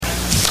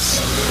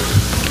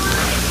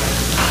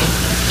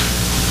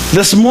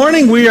This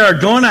morning we are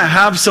going to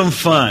have some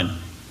fun.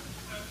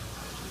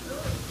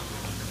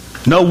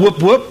 No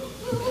whoop whoop?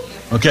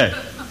 Okay.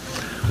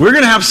 We're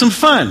going to have some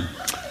fun.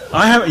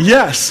 I have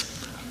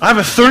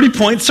a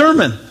 30-point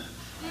sermon.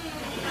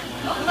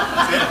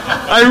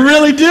 I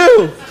really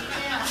do.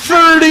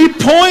 30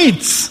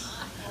 points.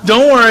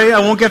 Don't worry, I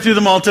won't get through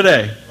them all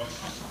today.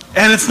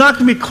 And it's not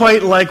going to be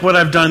quite like what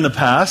I've done in the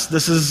past.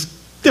 This is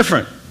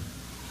different.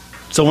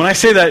 So when I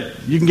say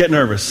that, you can get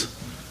nervous.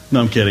 No,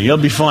 I'm kidding. It'll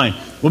be fine.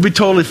 We'll be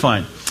totally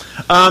fine.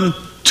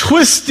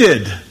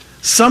 Twisted.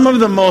 Some of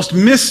the most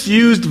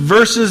misused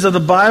verses of the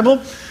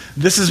Bible.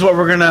 This is what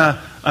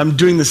I'm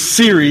doing the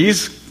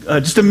series,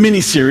 just a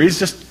mini-series,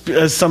 just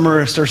as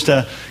summer starts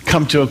to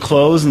come to a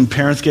close and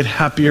parents get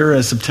happier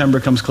as September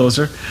comes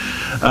closer.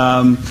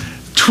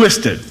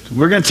 Twisted.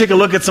 We're going to take a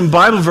look at some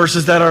Bible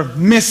verses that are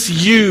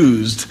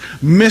misused,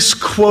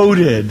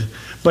 misquoted.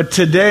 But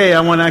today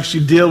I want to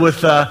actually deal with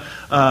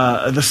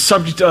the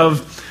subject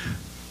of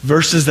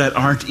verses that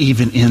aren't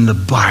even in the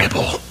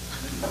Bible.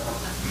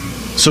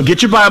 So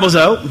get your Bibles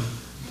out.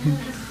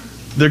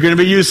 They're going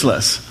to be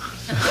useless.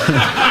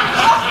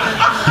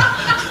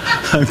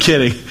 I'm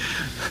kidding.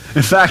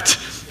 In fact,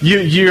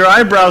 your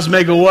eyebrows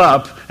may go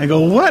up and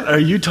go, what are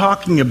you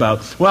talking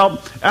about?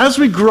 Well, as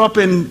we grew up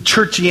in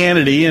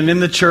churchianity and in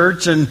the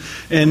church and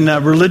in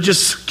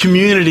religious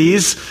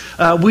communities,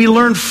 we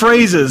learn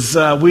phrases.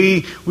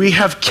 We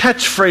have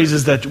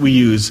catchphrases that we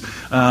use.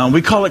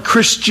 We call it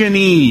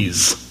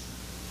Christianese.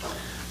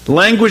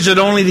 Language that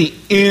only the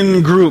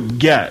in-group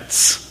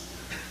gets.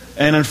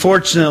 And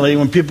unfortunately,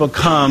 when people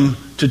come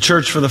to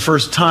church for the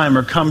first time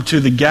or come to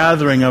the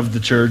gathering of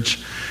the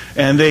church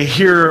and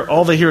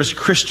all they hear is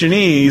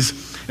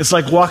Christianese, it's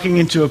like walking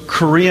into a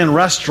Korean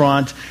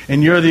restaurant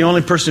and you're the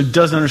only person who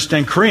doesn't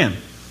understand Korean.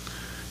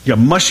 You got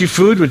mushy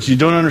food, which you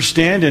don't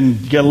understand, and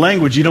you got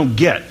language you don't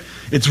get.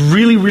 It's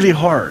really, really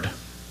hard.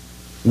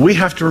 We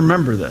have to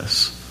remember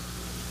this.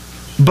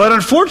 But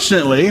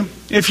unfortunately,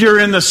 if you're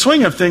in the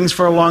swing of things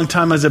for a long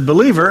time as a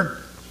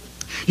believer,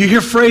 you hear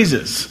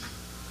phrases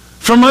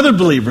from other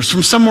believers,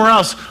 from somewhere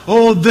else.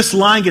 Oh, this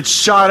line gets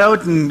shot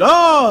out and,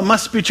 it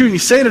must be true. And you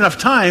say it enough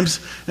times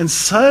and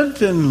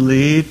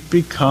suddenly it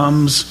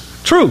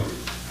becomes true.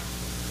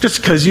 Just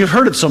because you've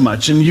heard it so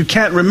much and you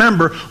can't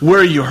remember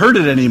where you heard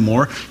it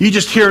anymore. You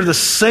just hear the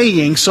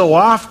saying so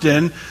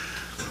often.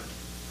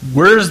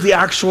 Where's the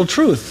actual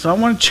truth? So I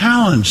want to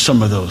challenge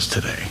some of those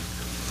today.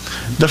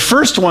 The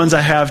first ones I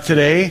have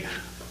today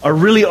are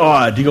really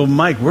odd. You go,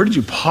 Mike, where did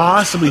you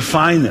possibly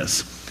find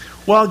this?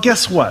 Well,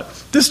 guess what?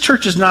 This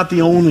church is not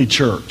the only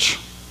church.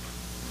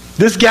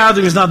 This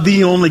gathering is not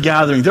the only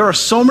gathering. There are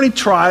so many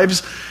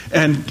tribes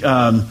and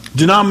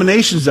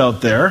denominations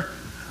out there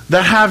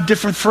that have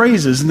different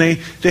phrases, and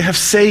they have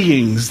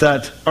sayings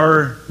that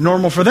are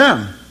normal for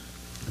them,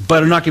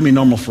 but are not going to be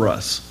normal for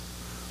us.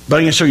 But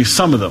I'm going to show you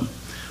some of them.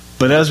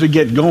 But as we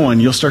get going,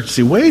 you'll start to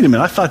see, wait a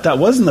minute, I thought that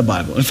was in the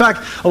Bible. In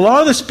fact, a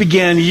lot of this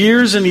began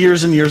years and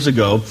years and years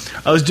ago.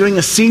 I was doing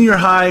a senior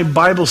high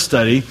Bible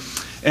study,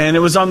 and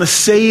it was on the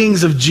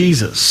sayings of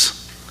Jesus.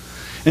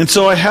 And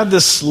so I had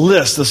this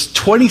list, this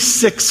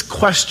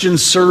 26-question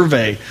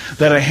survey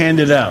that I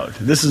handed out.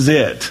 This is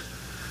it.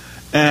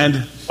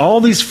 And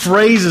all these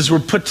phrases were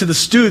put to the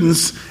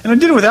students, and I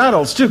did it with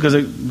adults too, because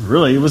it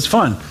was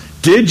fun.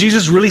 Did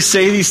Jesus really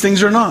say these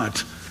things or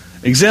not?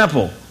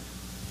 Example.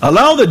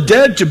 Allow the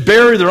dead to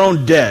bury their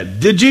own dead.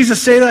 Did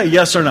Jesus say that?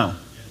 Yes or no?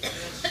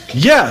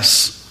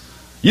 Yes.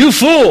 You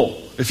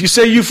fool. If you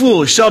say you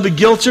fool, shall be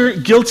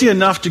guilty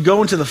enough to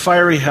go into the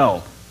fiery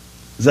hell.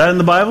 Is that in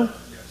the Bible?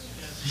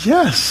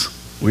 Yes.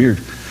 Weird.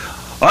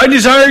 I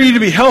desire you to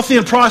be healthy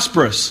and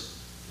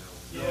prosperous.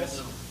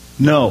 Yes.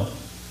 No.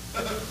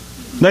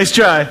 Nice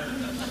try.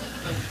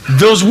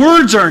 Those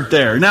words aren't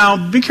there.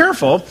 Now, be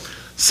careful.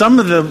 Some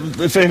of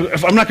the, if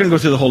I'm not going to go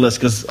through the whole list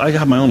because I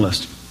have my own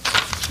list.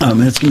 It's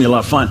going to be a lot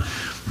of fun.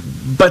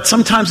 But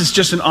sometimes it's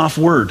just an off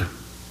word.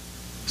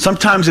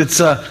 Sometimes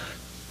it's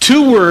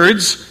two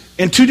words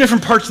in two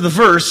different parts of the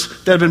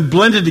verse that have been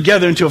blended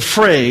together into a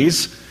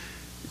phrase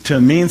to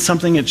mean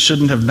something it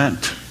shouldn't have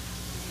meant.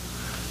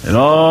 It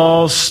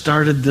all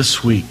started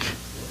this week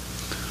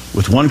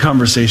with one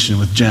conversation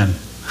with Jen.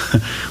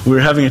 We were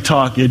having a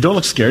talk. Yeah, don't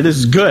look scared. This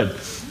is good.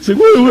 It's like,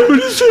 what did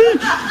it say?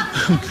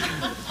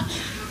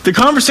 The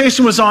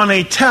conversation was on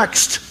a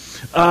text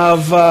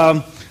of...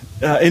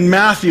 in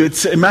Matthew,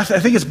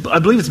 I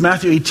believe it's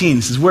Matthew 18.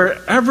 It says,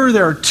 wherever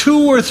there are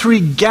 2 or 3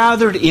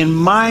 gathered in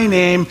my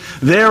name,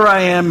 there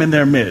I am in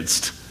their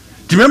midst.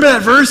 Do you remember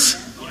that verse?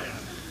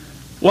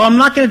 Well, I'm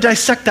not going to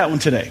dissect that one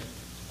today.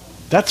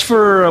 That's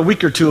for a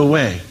week or two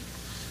away.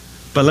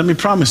 But let me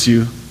promise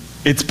you,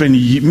 it's been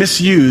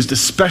misused,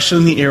 especially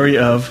in the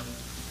area of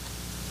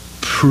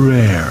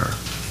prayer.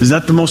 Is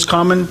that the most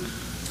common,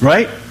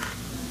 right?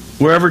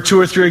 Wherever 2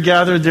 or 3 are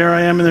gathered, there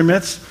I am in their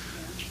midst.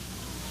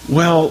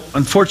 Well,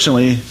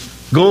 unfortunately,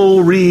 go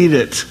read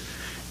it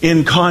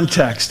in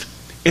context.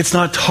 It's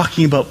not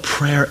talking about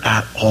prayer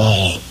at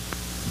all.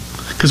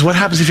 Because what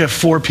happens if you have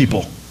 4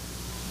 people?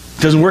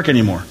 It doesn't work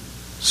anymore.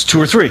 It's 2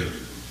 or 3.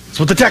 That's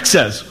what the text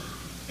says.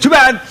 Too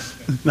bad.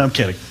 No, I'm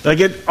kidding.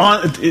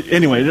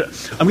 Anyway,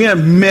 I'm going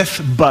to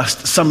myth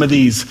bust some of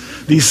these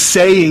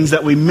sayings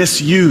that we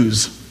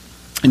misuse,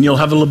 and you'll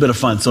have a little bit of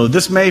fun. So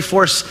this may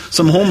force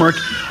some homework.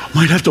 I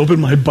might have to open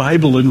my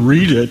Bible and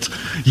read it.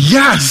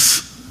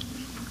 Yes,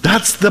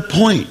 that's the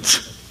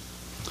point.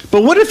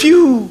 But what if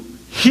you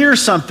hear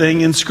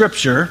something in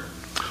Scripture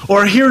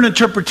or hear an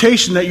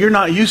interpretation that you're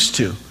not used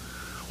to?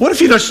 What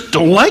if you just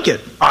don't like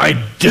it?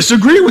 I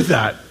disagree with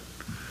that.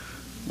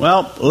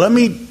 Well, let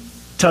me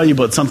tell you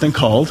about something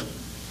called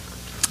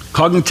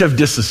cognitive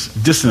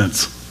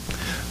dissonance.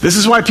 This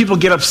is why people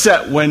get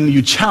upset when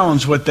you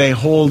challenge what they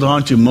hold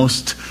on to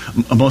most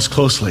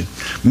closely.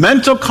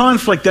 Mental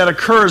conflict that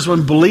occurs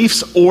when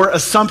beliefs or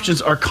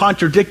assumptions are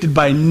contradicted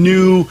by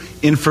new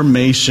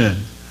information.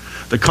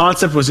 The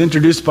concept was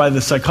introduced by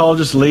the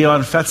psychologist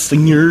Leon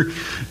Festinger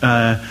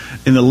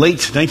in the late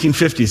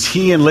 1950s.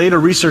 He and later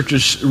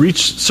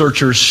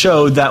researchers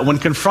showed that when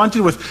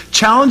confronted with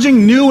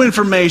challenging new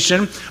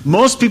information,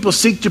 most people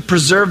seek to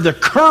preserve their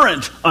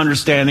current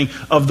understanding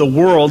of the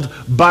world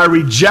by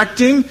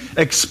rejecting,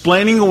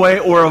 explaining away,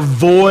 or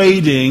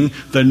avoiding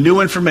the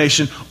new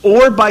information,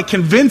 or by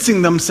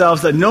convincing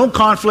themselves that no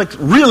conflict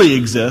really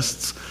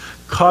exists.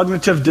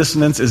 Cognitive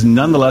dissonance is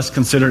nonetheless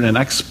considered an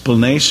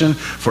explanation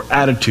for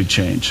attitude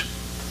change.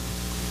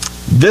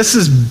 This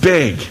is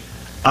big.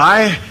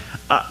 I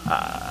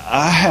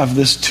have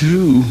this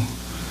too.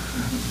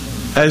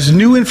 As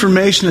new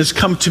information has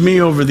come to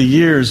me over the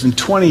years, in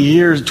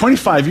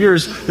 25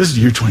 years, this is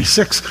year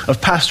 26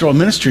 of pastoral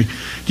ministry, do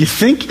you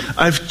think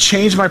I've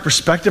changed my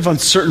perspective on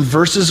certain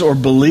verses or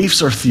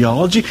beliefs or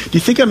theology? Do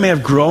you think I may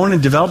have grown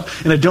and developed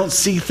and I don't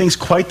see things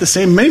quite the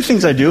same? Many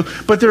things I do,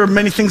 but there are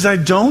many things I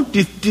don't.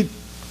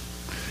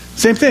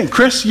 Same thing.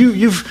 Chris,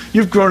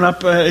 you've grown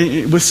up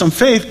with some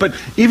faith, but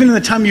even in the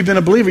time you've been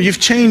a believer,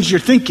 you've changed your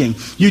thinking.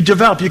 You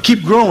develop, you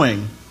keep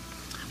growing.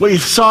 What you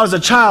saw as a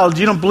child,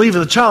 you don't believe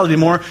as a child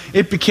anymore.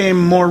 It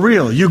became more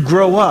real. You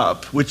grow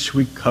up, which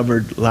we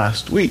covered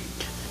last week.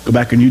 Go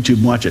back on YouTube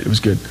and watch it. It was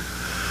good.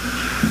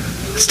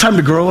 It's time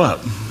to grow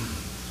up.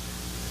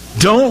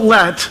 Don't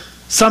let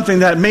something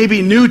that may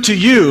be new to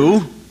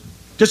you,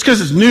 just because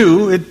it's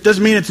new, it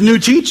doesn't mean it's new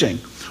teaching.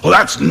 Well,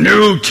 that's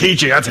new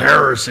teaching. That's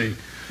heresy.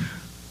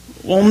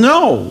 Well,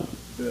 no.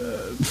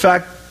 In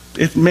fact,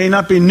 it may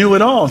not be new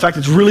at all. In fact,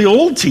 it's really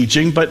old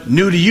teaching, but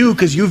new to you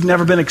because you've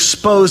never been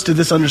exposed to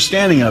this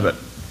understanding of it.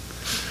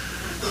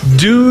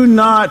 Do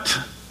not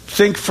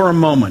think for a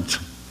moment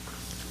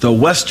the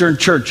Western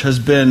church has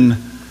been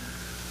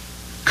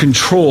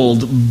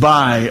controlled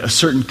by a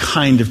certain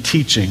kind of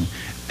teaching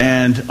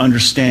and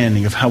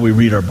understanding of how we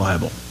read our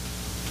Bible.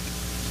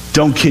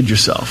 Don't kid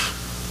yourself.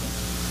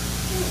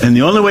 And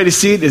the only way to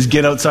see it is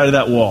get outside of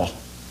that wall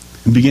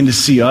and begin to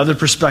see other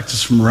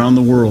perspectives from around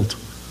the world.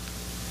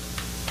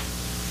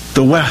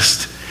 The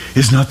West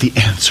is not the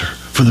answer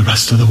for the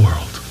rest of the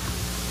world.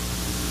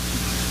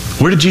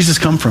 Where did Jesus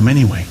come from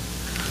anyway?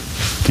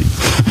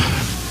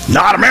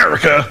 Not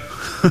America.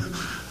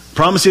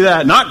 Promise you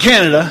that. Not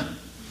Canada.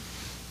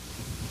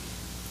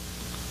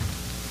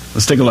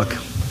 Let's take a look.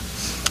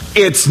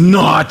 It's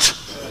not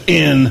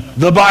in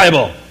the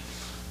Bible.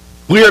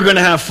 We are going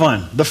to have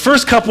fun. The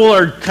first couple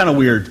are kind of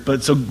weird,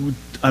 but so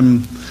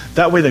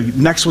that way the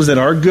next ones that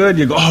are good,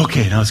 you go, oh,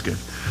 okay, now it's good.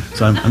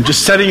 So I'm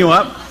just setting you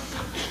up.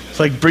 It's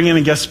like bringing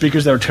in guest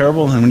speakers that are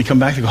terrible, and when you come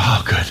back, you go,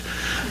 oh, good.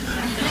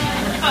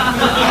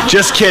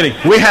 Just kidding.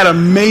 We had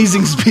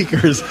amazing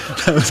speakers.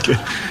 That was good.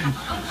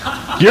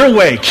 You're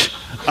awake.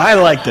 I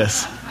like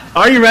this.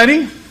 Are you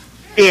ready?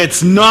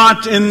 It's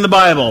not in the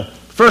Bible.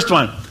 First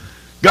one.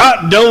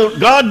 God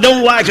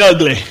don't like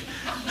ugly.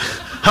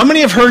 How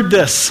many have heard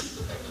this?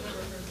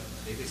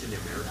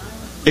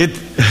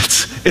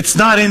 It's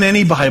not in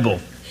any Bible.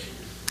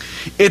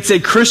 It's a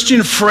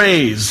Christian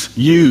phrase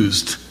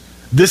used.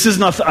 This is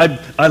not.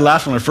 I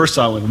laughed when I first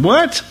saw it.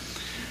 What?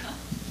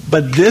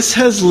 But this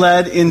has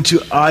led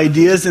into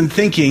ideas and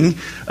thinking,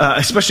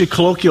 especially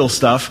colloquial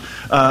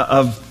stuff,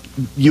 of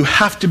you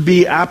have to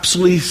be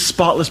absolutely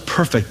spotless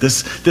perfect.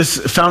 This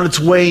found its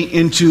way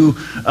into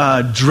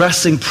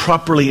dressing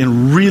properly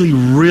and really,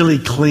 really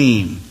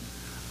clean.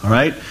 All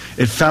right?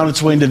 It found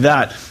its way into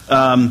that.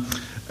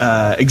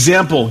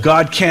 Example,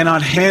 God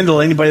cannot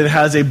handle anybody that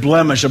has a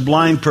blemish, a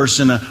blind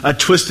person, a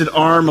twisted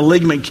arm, a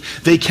ligament.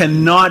 They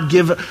cannot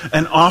give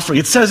an offering.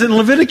 It says it in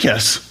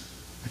Leviticus.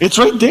 It's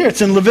right there.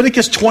 It's in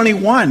Leviticus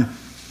 21.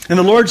 And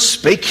the Lord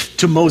spake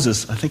to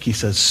Moses. I think he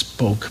says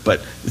spoke, but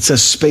it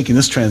says spake in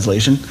this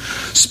translation.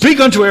 Speak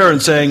unto Aaron,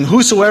 saying,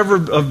 whosoever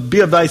be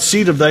of thy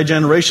seed of thy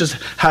generations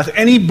hath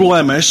any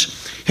blemish,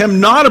 him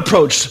not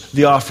approach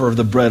the offer of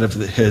the bread of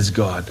his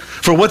God.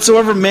 For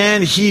whatsoever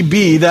man he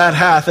be that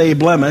hath a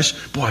blemish,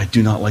 boy, I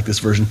do not like this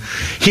version,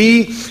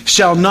 he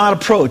shall not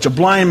approach a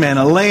blind man,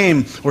 a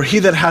lame, or he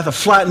that hath a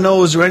flat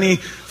nose, or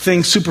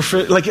anything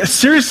superficial. Like,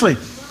 seriously.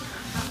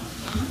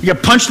 You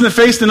got punched in the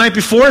face the night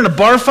before in a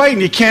bar fight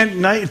and you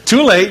can't,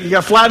 too late, you got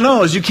a flat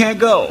nose, you can't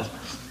go.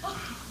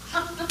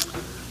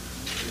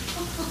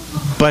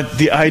 But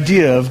the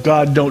idea of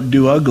God don't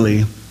do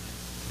ugly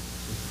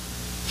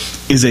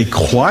is a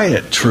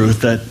quiet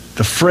truth that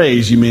The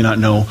phrase you may not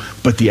know,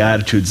 but the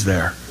attitude's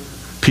there.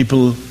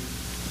 People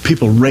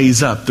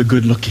raise up the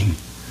good looking.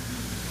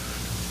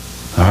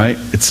 All right?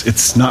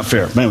 It's not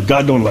fair. Man,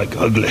 God don't like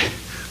ugly.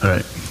 All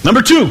right.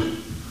 Number 2,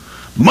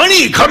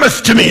 money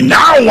cometh to me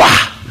now.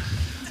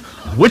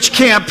 Which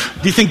camp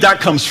do you think that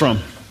comes from?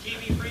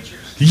 TV preachers.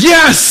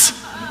 Yes!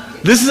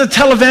 This is a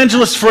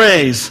televangelist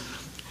phrase.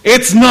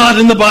 It's not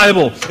in the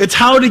Bible. It's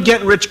how to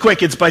get rich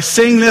quick. It's by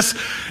saying this,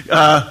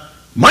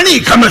 money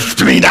cometh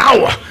to me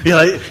now. You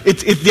know,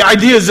 the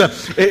idea is,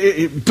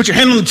 put your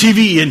hand on the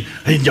TV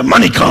and your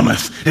money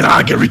cometh, and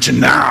I'll get rich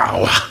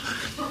now.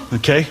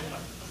 Okay?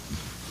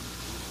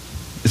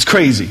 It's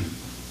crazy.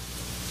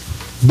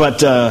 But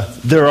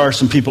there are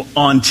some people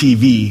on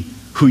TV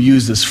who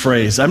use this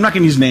phrase. I'm not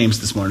going to use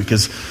names this morning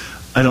because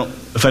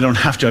if I don't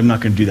have to, I'm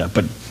not going to do that.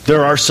 But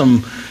there are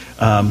some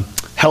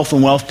health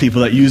and wealth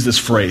people that use this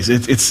phrase.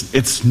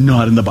 It's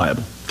not in the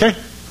Bible. Okay?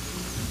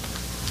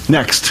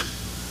 Next.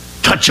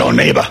 Touch your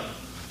neighbor.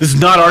 This is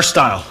not our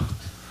style.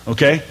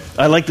 Okay?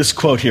 I like this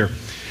quote here.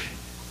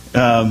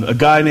 A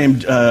guy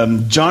named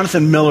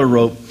Jonathan Miller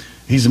wrote,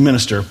 he's a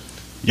minister,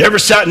 "You ever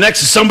sat next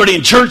to somebody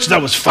in church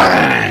that was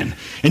fine,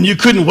 and you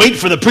couldn't wait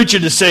for the preacher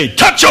to say,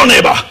 'Touch your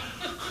neighbor'?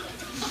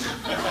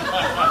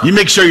 You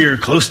make sure you're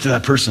close to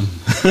that person."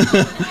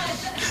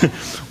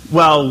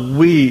 Well,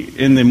 we,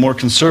 in the more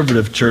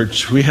conservative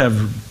church, we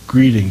have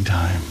greeting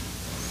time.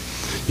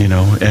 You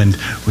know, and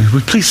we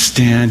please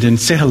stand and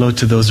say hello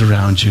to those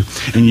around you.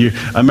 And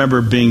I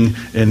remember being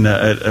in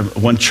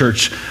one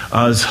church,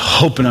 I was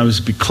hoping I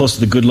would be close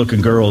to the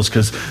good-looking girls,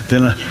 because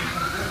then I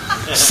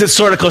sit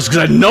sort of close,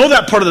 because I know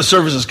that part of the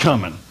service is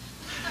coming.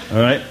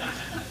 All right?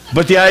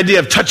 But the idea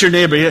of touch your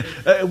neighbor,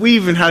 we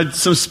even had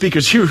some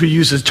speakers here who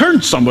uses, turn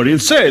to somebody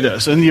and say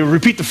this, and you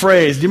repeat the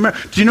phrase. Do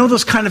you know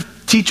those kind of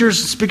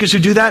teachers, speakers who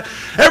do that?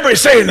 Everybody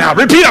say it now.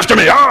 Repeat after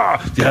me.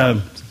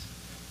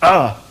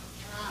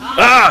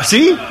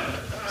 See?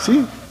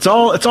 It's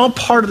all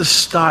part of the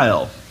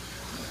style.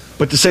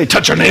 But to say,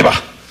 touch your neighbor,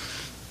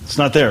 it's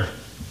not there.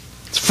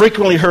 It's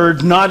frequently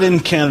heard, not in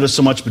Canada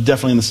so much, but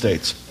definitely in the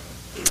States.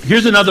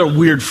 Here's another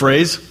weird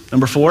phrase,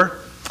 number 4.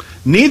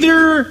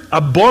 Neither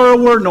a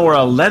borrower nor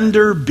a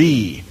lender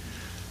be.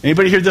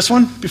 Anybody heard this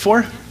one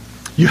before?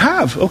 You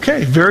have.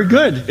 Okay, very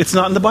good. It's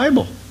not in the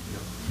Bible.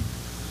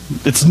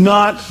 It's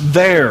not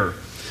there.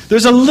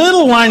 There's a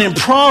little line in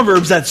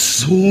Proverbs that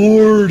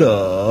sort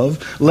of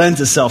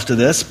lends itself to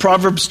this.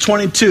 Proverbs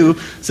 22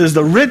 says,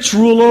 "The rich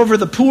rule over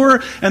the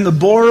poor, and the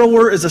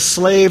borrower is a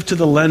slave to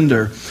the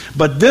lender."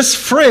 But this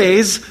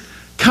phrase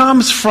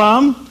comes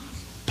from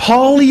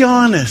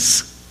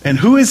Polyaenus. And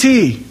who is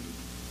he?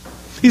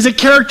 He's a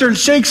character in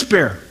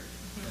Shakespeare.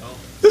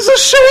 This is a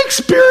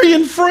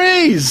Shakespearean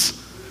phrase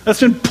that's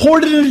been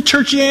ported into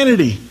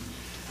churchianity.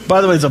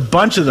 By the way, there's a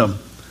bunch of them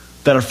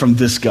that are from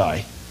this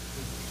guy.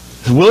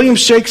 William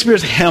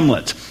Shakespeare's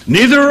Hamlet.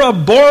 "Neither a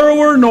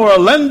borrower nor a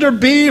lender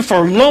be,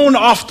 for loan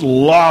oft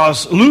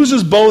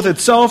loses both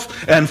itself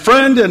and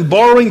friend, and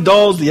borrowing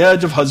dulls the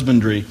edge of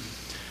husbandry."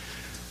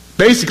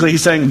 Basically,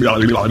 he's saying, I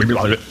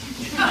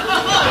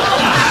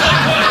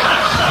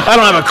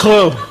don't have a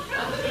clue.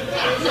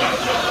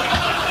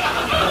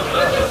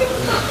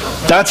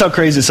 That's how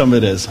crazy some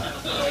of it is.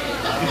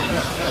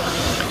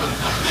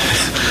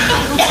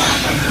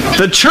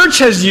 The church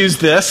has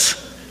used this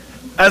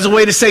as a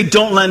way to say,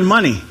 don't lend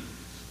money.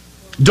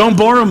 Don't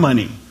borrow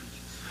money.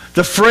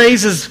 The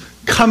phrase has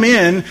come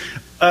in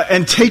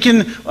and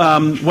taken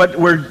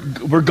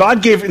where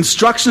God gave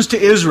instructions to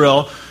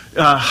Israel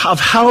of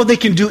how they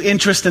can do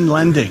interest in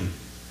lending.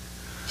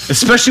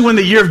 Especially when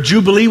the year of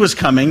Jubilee was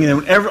coming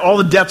and all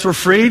the debts were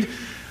freed.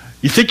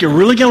 You think you're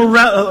really going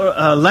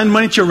to lend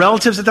money to your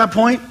relatives at that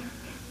point?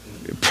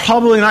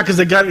 Probably not, because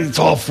it's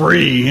all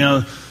free, you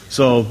know.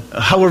 So,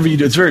 however you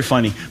do, it's very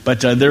funny. But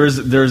there's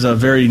a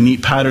very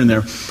neat pattern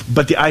there.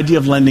 But the idea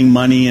of lending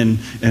money and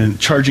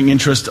charging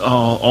interest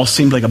all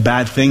seemed like a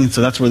bad thing.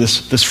 So that's where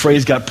this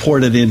phrase got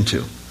ported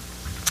into.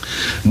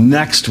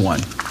 Next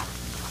one.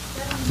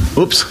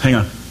 Oops, hang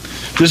on.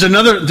 There's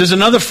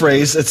another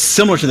phrase that's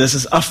similar to this.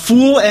 It's, "A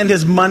fool and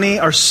his money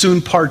are soon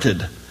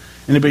parted."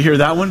 Anybody hear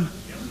that one?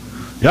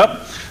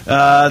 Yep.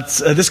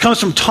 This comes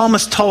from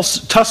Thomas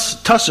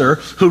Tusser,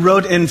 who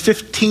wrote in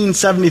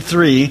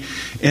 1573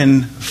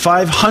 in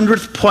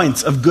 500th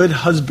Points of Good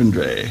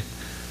Husbandry.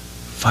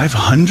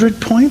 500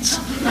 points?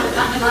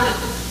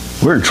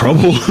 We're in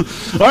trouble.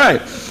 All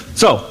right.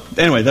 So,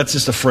 anyway, that's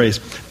just a phrase.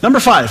 Number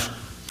 5.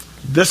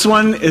 This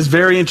one is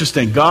very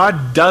interesting.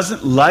 God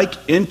doesn't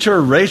like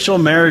interracial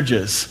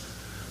marriages.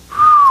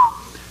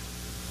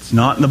 It's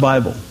not in the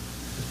Bible.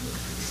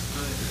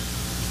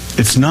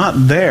 It's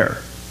not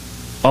there.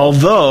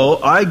 Although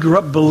I grew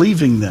up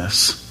believing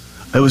this.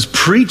 It was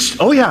preached.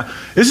 Oh yeah,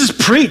 this is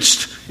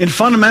preached in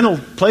fundamental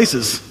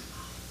places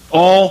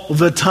all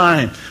the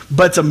time.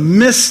 But it's a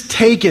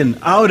mistaken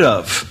out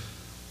of.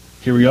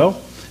 Here we go.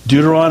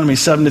 Deuteronomy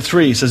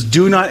 7-3 says,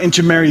 "Do not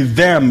intermarry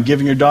them,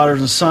 giving your daughters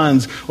and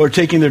sons, or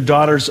taking their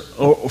daughters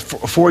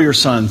for your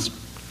sons.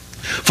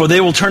 For they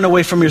will turn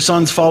away from your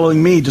sons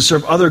following me to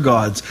serve other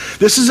gods.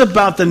 This is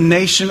about the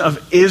nation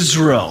of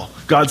Israel.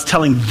 God's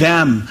telling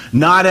them,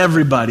 not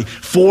everybody,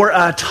 for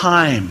a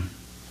time.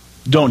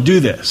 Don't do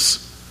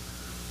this.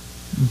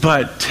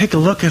 But take a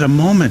look at a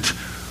moment.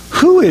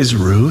 Who is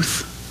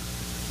Ruth?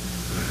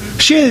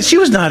 She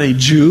was not a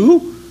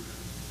Jew.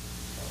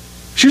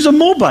 She was a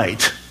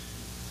Moabite.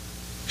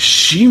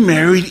 She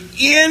married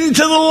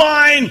into the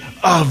line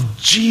of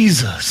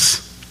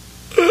Jesus.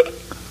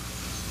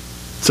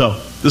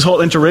 So, this whole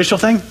interracial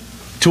thing,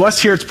 to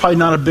us here it's probably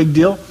not a big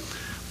deal,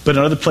 but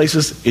in other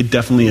places it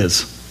definitely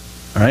is.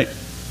 All right?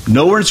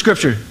 Nowhere in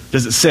Scripture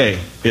does it say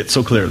it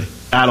so clearly,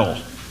 at all.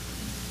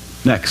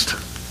 Next.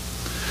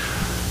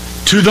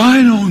 To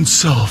thine own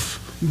self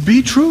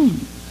be true.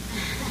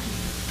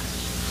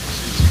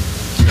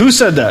 Who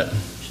said that?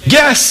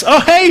 Yes. Oh,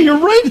 hey, you're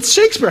right. It's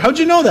Shakespeare. How'd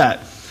you know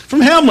that?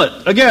 From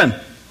Hamlet. Again.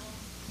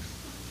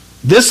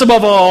 This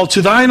above all,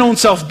 to thine own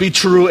self be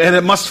true, and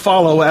it must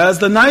follow, as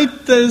the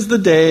night is the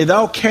day,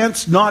 thou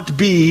canst not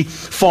be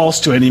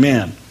false to any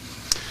man.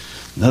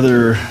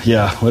 Another,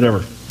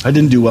 whatever. I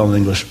didn't do well in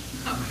English.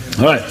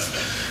 All right.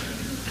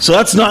 So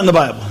that's not in the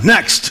Bible.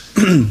 Next.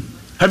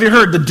 Have you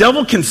heard the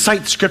devil can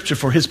cite Scripture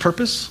for his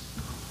purpose?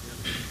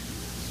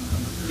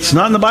 It's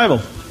not in the Bible.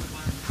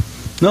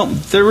 No,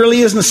 there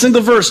really isn't a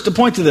single verse to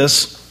point to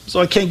this, so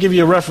I can't give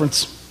you a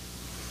reference.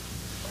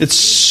 It's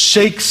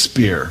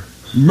Shakespeare.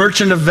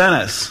 Merchant of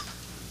Venice.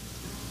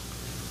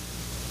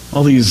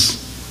 All these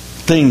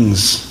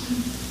things.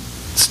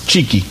 It's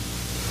cheeky.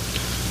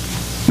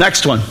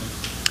 Next one.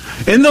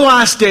 In the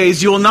last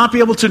days, you will not be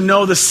able to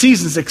know the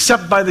seasons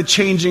except by the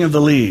changing of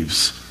the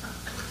leaves.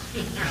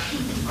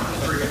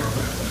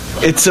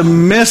 It's a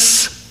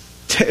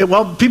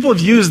well, people have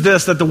used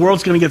this that the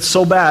world's going to get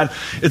so bad,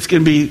 it's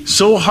going to be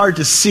so hard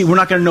to see. We're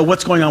not going to know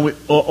what's going on.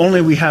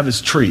 Only we have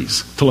is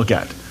trees to look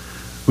at.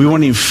 We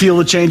won't even feel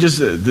the changes.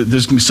 There's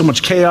going to be so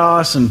much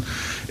chaos, and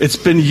it's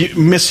been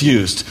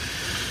misused.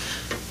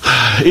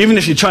 Even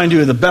if you try and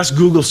do the best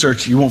Google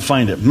search, you won't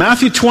find it.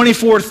 Matthew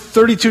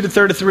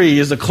 24:32-33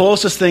 is the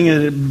closest thing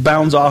it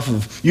bounds off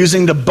of,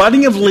 using the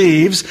budding of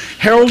leaves,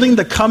 heralding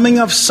the coming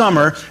of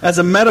summer as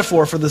a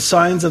metaphor for the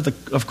signs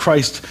of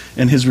Christ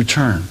and his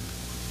return.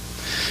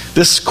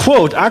 This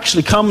quote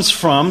actually comes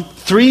from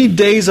 3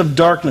 Days of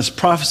Darkness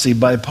prophecy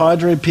by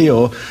Padre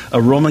Pio,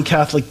 a Roman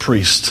Catholic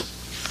priest.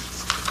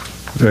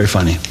 Very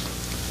funny.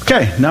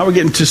 Okay, now we're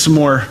getting to some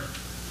more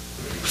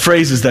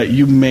phrases that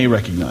you may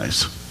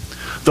recognize.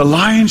 The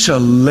lion shall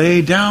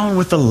lay down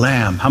with the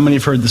lamb. How many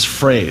have heard this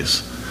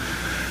phrase?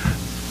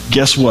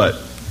 Guess what?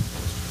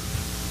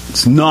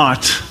 It's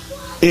not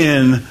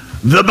in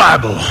the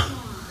Bible.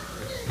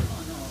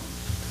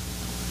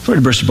 Sorry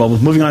to burst your bubble.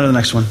 Moving on to the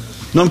next one.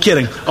 No, I'm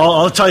kidding.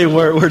 I'll tell you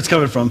where it's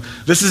coming from.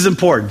 This is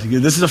important.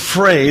 This is a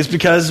phrase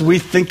because we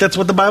think that's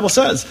what the Bible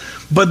says.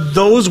 But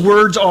those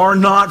words are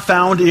not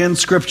found in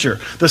Scripture.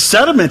 The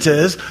sentiment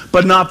is,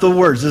 but not the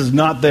words. This is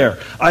not there.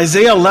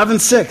 Isaiah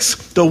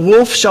 11:6. The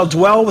wolf shall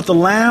dwell with the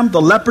lamb,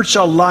 the leopard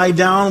shall lie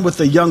down with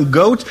the young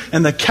goat,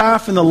 and the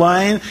calf and the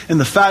lion and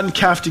the fattened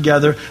calf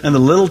together, and the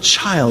little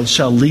child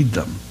shall lead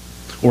them.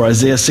 Or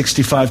Isaiah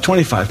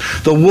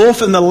 65:25. The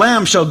wolf and the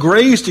lamb shall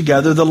graze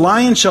together, the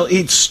lion shall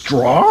eat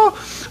straw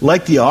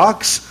like the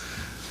ox,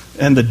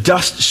 and the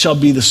dust shall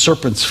be the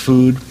serpent's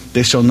food.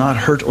 They shall not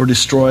hurt or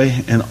destroy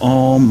in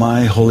all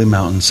my holy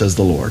mountain, says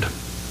the Lord.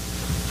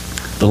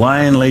 The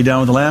lion lay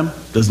down with the lamb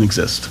doesn't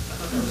exist.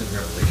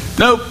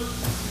 Nope.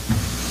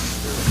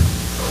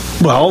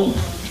 Well,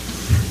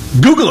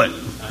 Google it.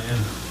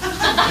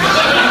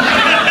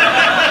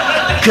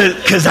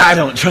 Because I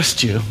don't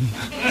trust you.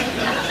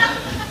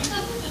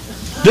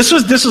 This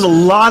was a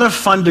lot of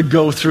fun to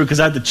go through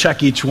because I had to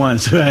check each one.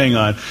 So hang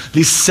on.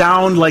 These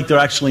sound like they're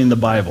actually in the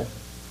Bible.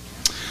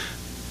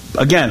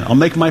 Again, I'll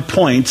make my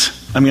point.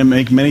 I'm going to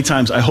make many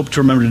times. I hope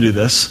to remember to do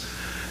this.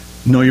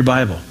 Know your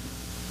Bible.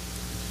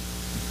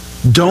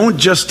 Don't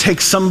just take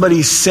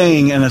somebody's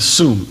saying and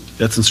assume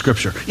that's in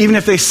Scripture. Even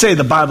if they say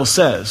the Bible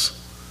says.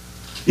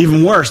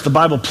 Even worse, the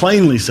Bible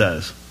plainly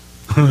says.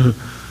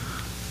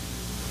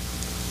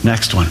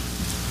 Next one.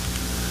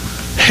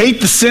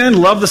 Hate the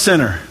sin, love the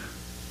sinner.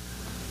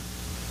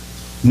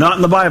 Not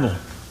in the Bible.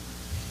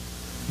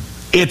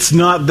 It's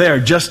not there,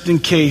 just in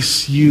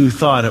case you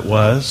thought it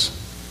was.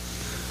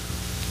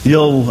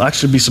 You'll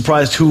actually be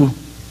surprised who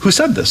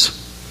said this.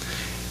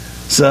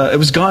 It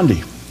was Gandhi,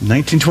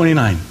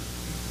 1929.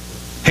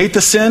 Hate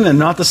the sin and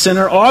not the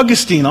sinner.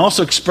 Augustine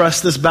also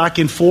expressed this back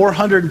in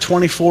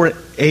 424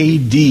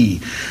 AD.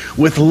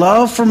 With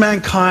love for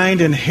mankind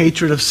and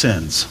hatred of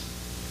sins.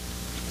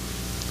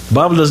 The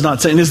Bible does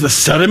not say, and is the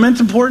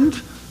sentiment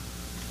important?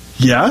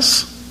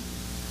 Yes.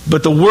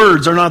 But the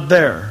words are not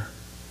there.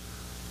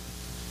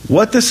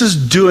 What this is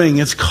doing,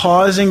 it's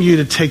causing you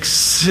to take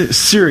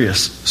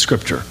serious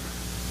Scripture.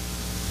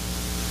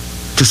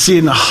 To see it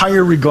in a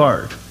higher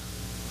regard.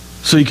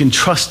 So you can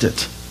trust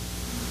it.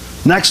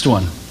 Next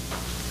one.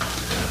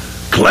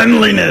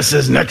 Cleanliness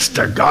is next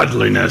to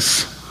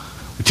godliness.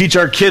 We teach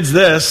our kids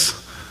this.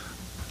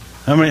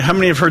 How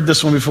many have heard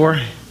this one before?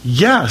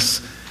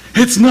 Yes.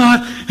 It's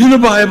not in the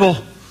Bible.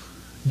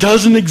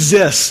 Doesn't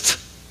exist.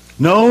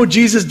 No,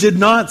 Jesus did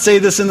not say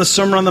this in the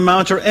Sermon on the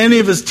Mount or any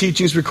of his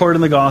teachings recorded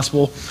in the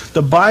Gospel.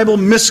 The Bible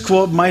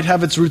misquote might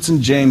have its roots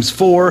in James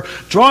 4.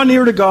 Draw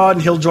near to God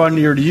and he'll draw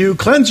near to you.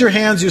 Cleanse your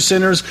hands, you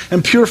sinners,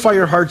 and purify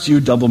your hearts, you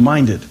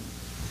double-minded.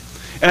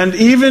 And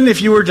even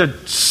if you were to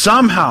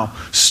somehow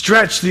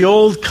stretch the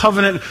old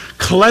covenant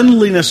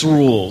cleanliness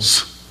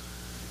rules,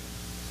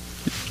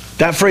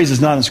 that phrase is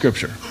not in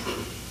Scripture.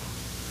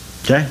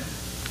 Okay?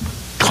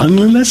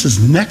 Cleanliness is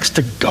next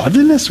to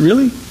godliness?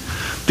 Really?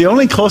 The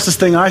only closest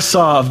thing I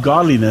saw of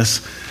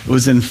godliness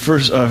was in 1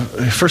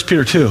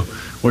 Peter 2,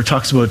 where it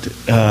talks about,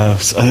 I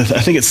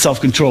think it's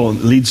self-control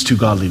and leads to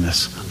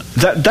godliness.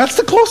 That's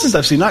the closest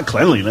I've seen, not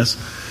cleanliness.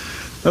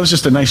 That was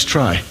just a nice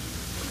try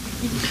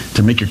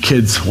to make your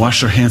kids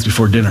wash their hands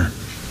before dinner.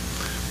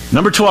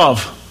 Number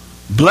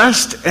 12,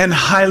 blessed and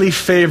highly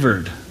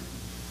favored.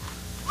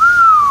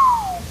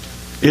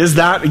 Is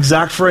that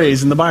exact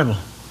phrase in the Bible?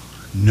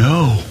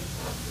 No.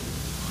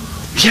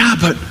 Yeah,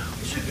 but...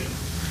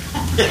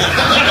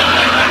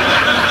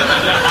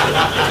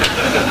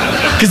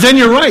 Because then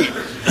you're right.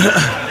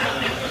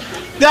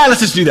 Yeah,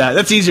 let's just do that.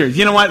 That's easier.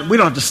 You know what? We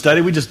don't have to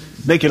study. We just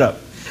make it up.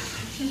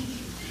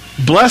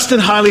 Blessed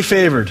and highly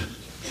favored.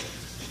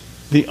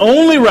 The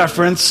only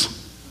reference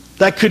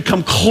that could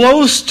come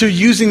close to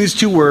using these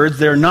two words,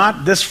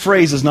 this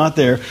phrase is not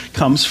there,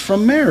 comes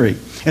from Mary.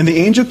 And the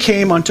angel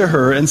came unto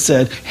her and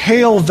said,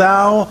 Hail,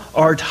 thou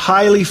art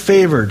highly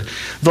favored.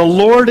 The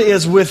Lord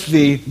is with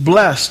thee.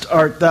 Blessed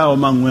art thou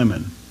among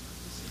women.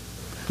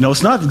 No,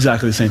 it's not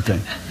exactly the same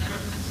thing.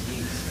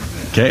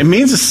 Okay, it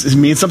means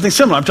something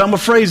similar. I'm talking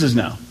about phrases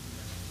now.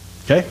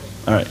 Okay?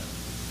 All right.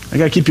 I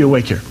got to keep you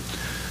awake here.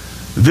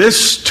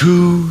 This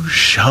too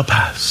shall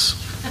pass.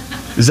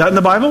 Is that in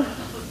the Bible?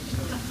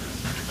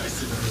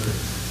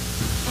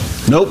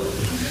 Nope.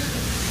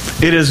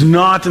 It is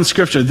not in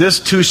Scripture. This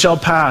too shall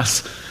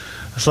pass.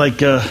 It's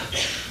like, no,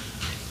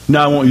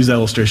 I won't use that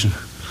illustration.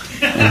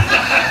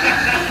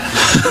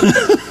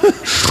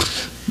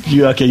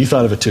 You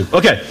thought of it too.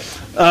 Okay.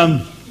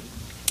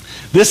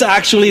 This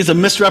actually is a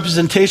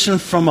misrepresentation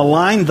from a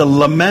line, The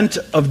Lament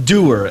of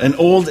Duer, an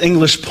Old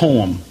English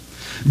poem.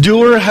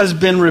 Duer has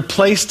been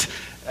replaced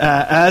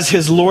as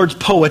his Lord's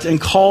poet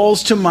and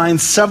calls to mind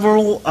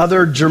several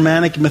other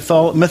Germanic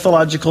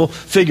mythological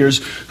figures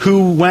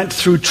who went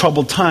through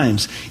troubled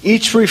times.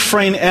 Each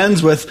refrain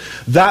ends with,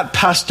 that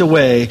passed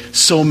away,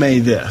 so may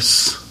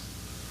this.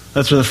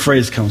 That's where the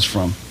phrase comes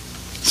from.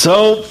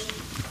 So,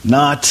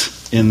 not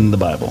in the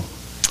Bible.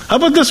 How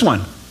about this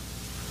one?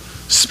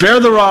 Spare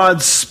the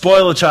rod,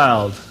 spoil a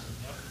child.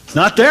 It's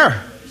not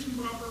there.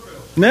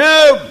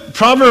 No.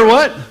 Proverbs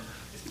what?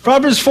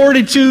 Proverbs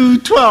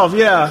 42:12,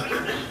 yeah.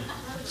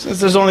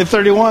 Since there's only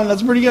 31,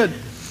 that's pretty good.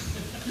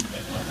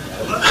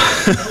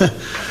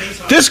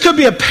 This could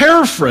be a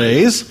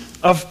paraphrase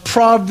of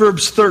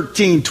Proverbs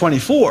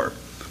 13:24,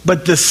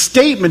 but the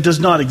statement does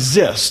not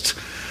exist.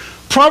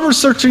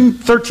 Proverbs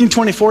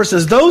 13:24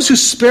 says, Those who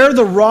spare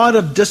the rod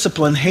of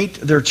discipline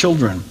hate their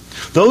children.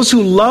 Those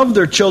who love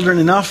their children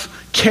enough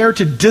care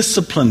to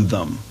discipline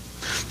them.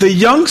 The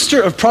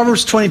youngster of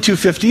Proverbs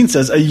 22:15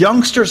 says, A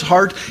youngster's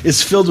heart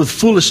is filled with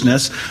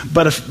foolishness,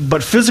 but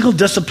physical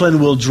discipline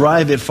will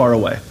drive it far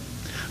away.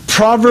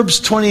 Proverbs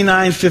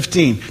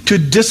 29:15, To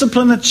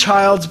discipline a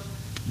child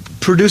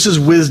produces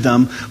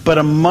wisdom, but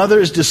a mother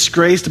is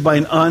disgraced by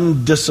an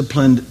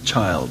undisciplined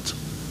child.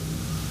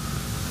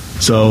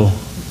 So,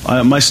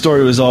 my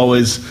story was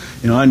always,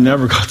 I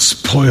never got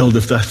spoiled,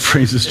 if that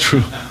phrase is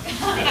true.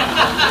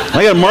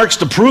 I got marks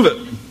to prove it.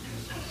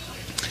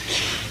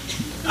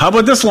 How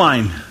about this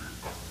line?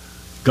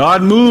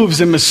 God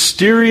moves in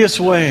mysterious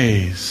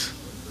ways.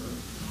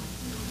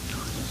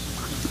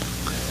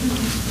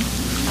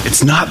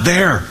 It's not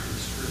there.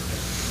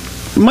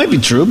 It might be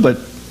true, but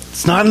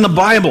it's not in the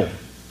Bible.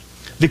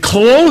 The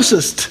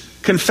closest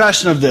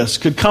confession of this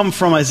could come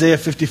from Isaiah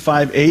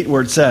 55:8,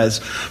 where it says,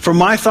 For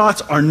my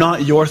thoughts are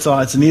not your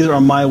thoughts, and neither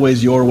are my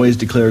ways your ways,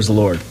 declares the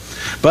Lord.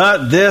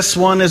 But this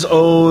one is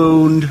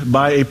owned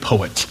by a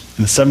poet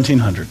in the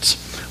 1700s,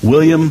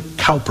 William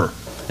Cowper,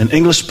 an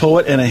English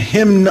poet and a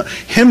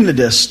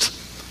hymnodist.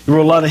 He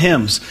wrote a lot of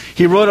hymns.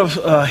 He wrote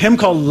a hymn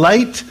called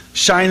Light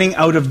Shining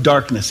Out of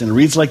Darkness, and it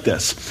reads like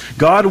this.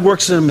 God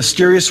works in a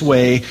mysterious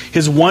way,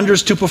 his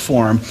wonders to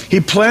perform. He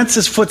plants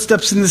his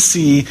footsteps in the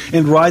sea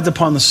and rides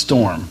upon the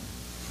storm.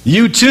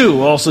 U2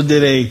 also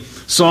did a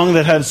song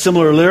that had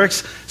similar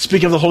lyrics.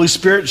 Speaking of the Holy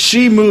Spirit,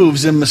 she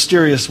moves in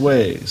mysterious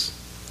ways.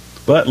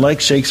 But like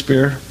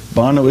Shakespeare,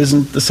 Bono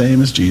isn't the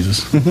same as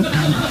Jesus.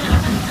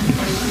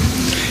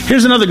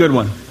 Here's another good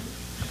one.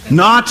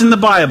 Not in the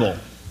Bible.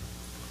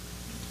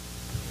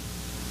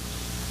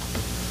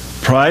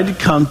 Pride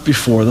comes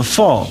before the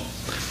fall.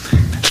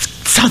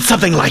 It sounds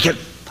something like it.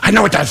 I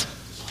know it does.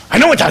 I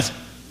know it does.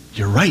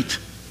 You're right.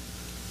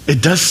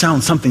 It does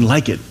sound something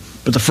like it,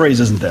 but the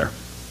phrase isn't there.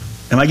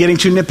 Am I getting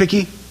too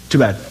nitpicky? Too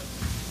bad.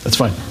 That's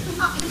fine.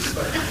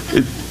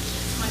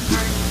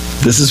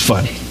 This is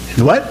fun.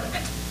 What?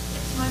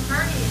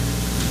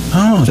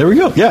 Oh, there we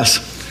go. Yes.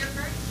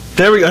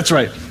 There we go. That's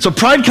right. So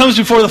pride comes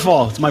before the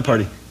fall. It's my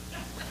party.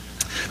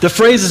 The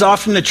phrase is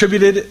often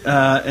attributed,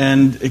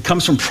 and it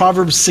comes from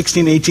Proverbs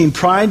 16:18.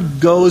 Pride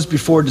goes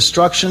before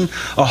destruction,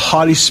 a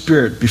haughty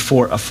spirit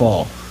before a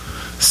fall.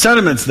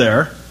 Sentiment's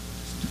there,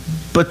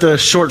 but the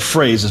short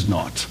phrase is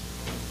not.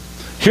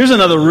 Here's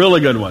another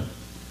really good one.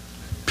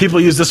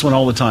 People use this one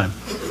all the time.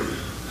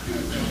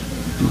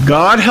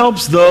 God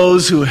helps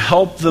those who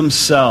help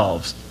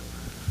themselves.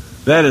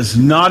 That is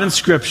not in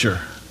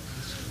Scripture.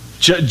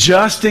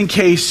 Just in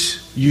case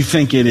you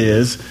think it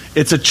is,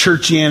 it's a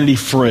churchianity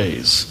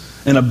phrase,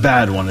 and a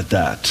bad one at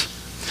that.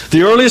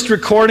 The earliest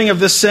recording of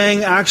this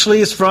saying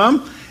actually is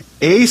from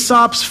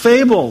Aesop's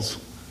Fables.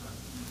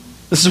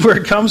 This is where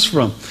it comes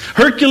from.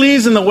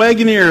 Hercules and the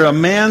wagoner. A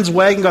man's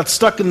wagon got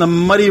stuck in the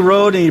muddy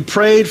road, and he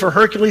prayed for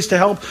Hercules to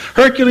help.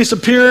 Hercules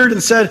appeared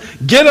and said,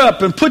 "Get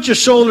up and put your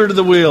shoulder to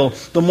the wheel."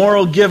 The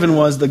moral given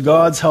was the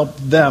gods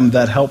helped them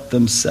that helped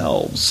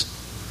themselves.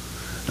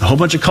 A whole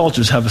bunch of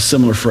cultures have a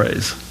similar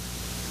phrase.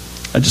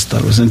 I just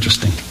thought it was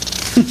interesting.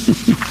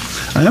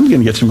 I am going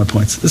to get through my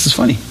points. This is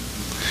funny.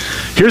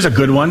 Here's a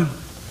good one.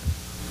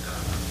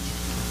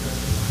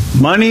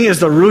 Money is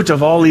the root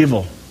of all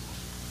evil.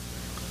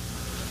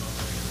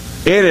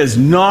 It is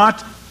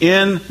not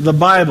in the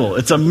Bible.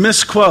 It's a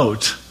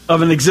misquote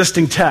of an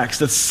existing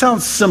text that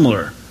sounds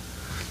similar.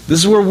 This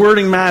is where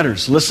wording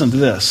matters. Listen to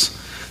this.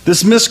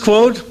 This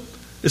misquote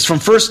is from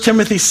 1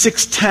 Timothy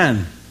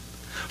 6:10.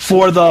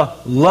 For the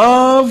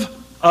love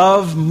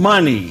of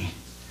money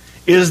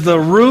is the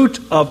root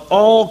of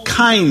all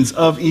kinds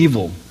of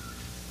evil.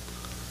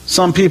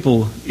 Some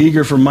people,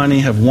 eager for money,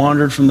 have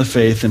wandered from the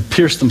faith and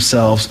pierced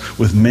themselves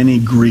with many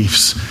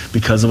griefs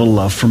because of a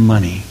love for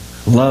money.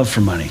 Love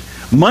for money.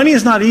 Money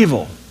is not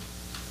evil.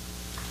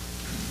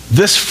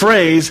 This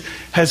phrase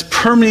has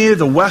permeated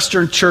the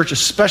Western church,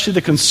 especially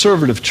the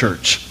conservative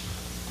church.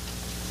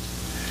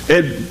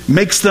 It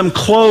makes them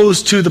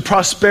close to the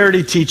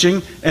prosperity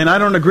teaching, and I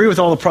don't agree with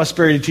all the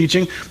prosperity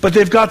teaching, but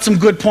they've got some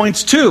good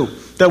points too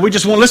that we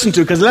just won't listen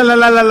to because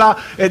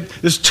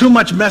there's too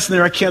much mess in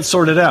there, I can't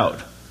sort it out.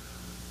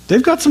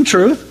 They've got some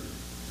truth,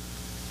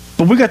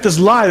 but we got this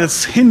lie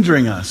that's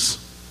hindering us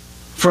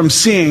from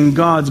seeing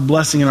God's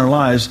blessing in our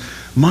lives.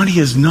 Money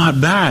is not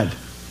bad.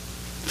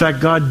 In fact,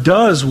 God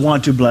does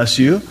want to bless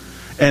you,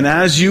 and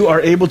as you are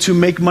able to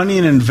make money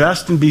and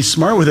invest and be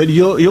smart with it,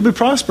 you'll be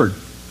prospered.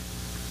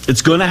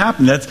 It's going to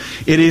happen. It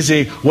is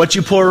what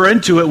you pour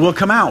into it will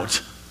come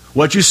out.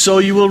 What you sow,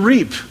 you will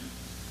reap.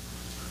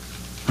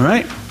 All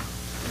right?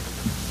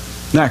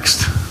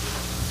 Next.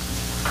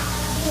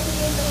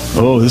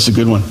 Oh, this is a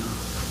good one.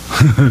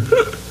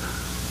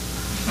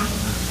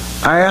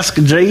 I ask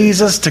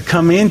Jesus to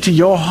come into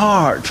your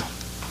heart.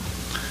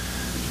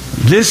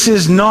 This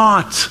is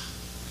not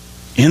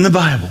in the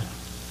Bible.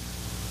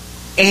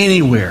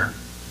 Anywhere.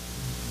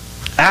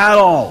 At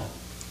all.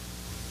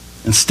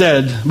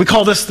 Instead, we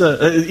call this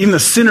even the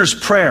sinner's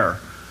prayer.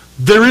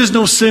 There is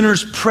no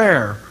sinner's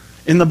prayer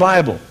in the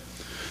Bible.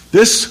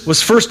 This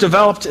was first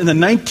developed in the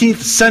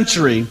 19th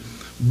century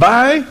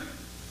by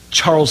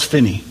Charles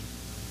Finney.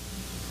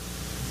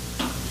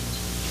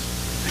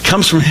 It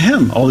comes from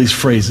him, all these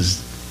phrases.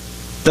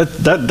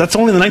 That's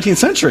only in the 19th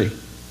century.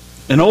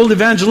 An old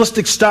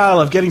evangelistic style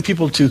of getting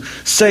people to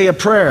say a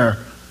prayer.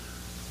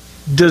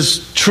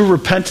 Does true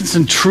repentance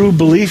and true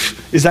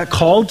belief, is that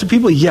called to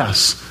people?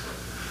 Yes.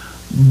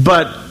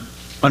 But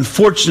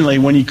unfortunately,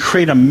 when you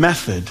create a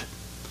method,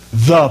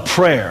 the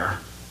prayer,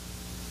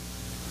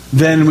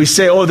 then we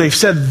say, oh, they've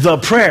said the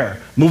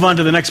prayer. Move on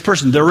to the next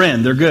person. They're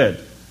in. They're good.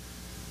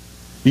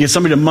 You get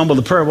somebody to mumble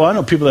the prayer. Well, I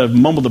know people that have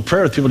mumbled the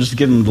prayer with people just to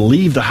get them to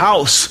leave the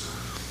house.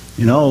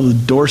 You know, the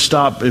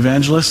doorstop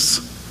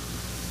evangelists.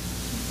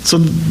 So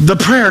the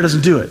prayer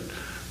doesn't do it.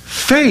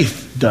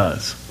 Faith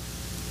does.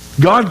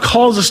 God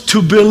calls us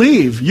to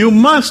believe. You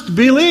must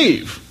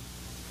believe.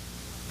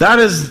 That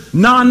is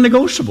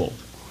non-negotiable.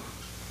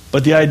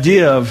 But the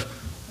idea of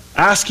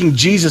asking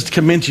Jesus to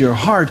come into your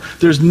heart,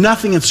 there's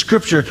nothing in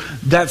Scripture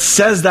that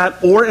says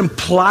that or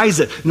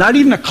implies it. Not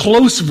even a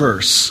close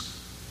verse.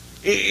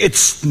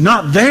 It's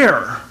not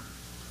there.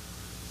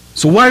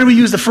 So why do we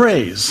use the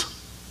phrase?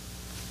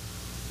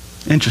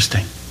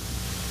 Interesting.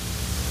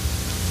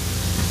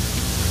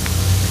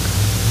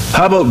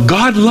 How about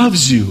God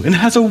loves you and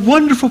has a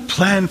wonderful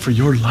plan for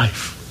your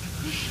life?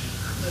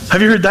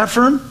 Have you heard that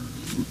from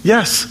him?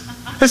 Yes.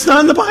 It's not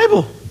in the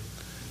Bible.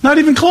 Not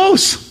even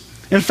close.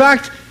 In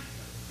fact,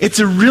 it's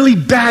a really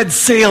bad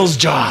sales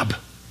job.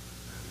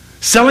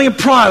 Selling a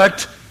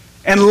product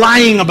and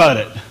lying about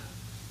it.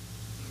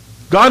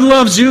 God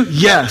loves you?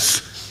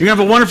 Yes. You're going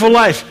to have a wonderful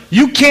life.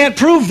 You can't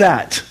prove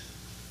that.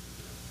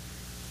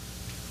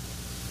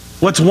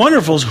 What's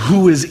wonderful is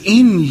who is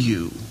in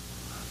you.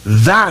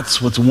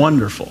 That's what's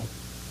wonderful.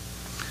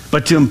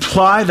 But to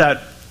imply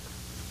that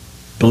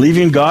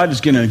believing God is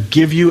going to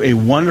give you a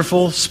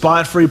wonderful,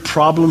 spot-free,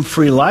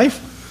 problem-free life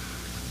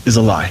is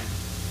a lie.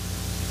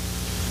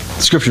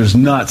 Scripture does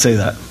not say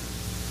that.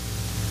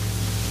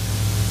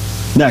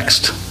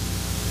 Next.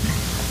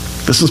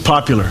 This is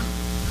popular.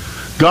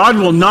 God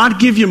will not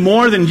give you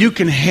more than you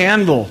can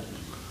handle.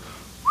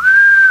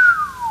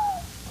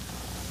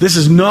 This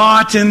is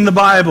not in the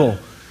Bible.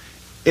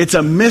 It's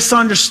a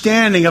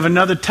misunderstanding of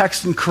another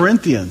text in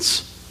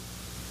Corinthians.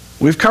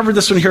 We've covered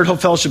this one here at Hope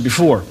Fellowship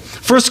before.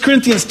 1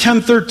 Corinthians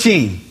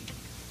 10:13.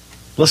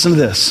 Listen to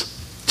this.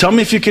 Tell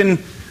me if you can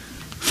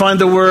find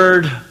the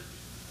word,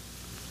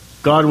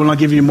 God will not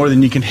give you more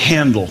than you can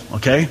handle,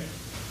 okay?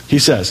 He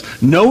says,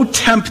 no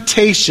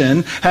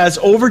temptation has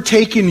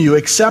overtaken you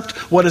except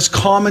what is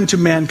common to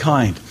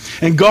mankind.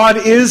 And God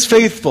is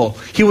faithful.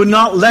 He would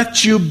not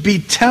let you be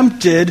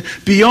tempted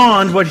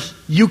beyond what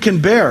you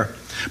can bear.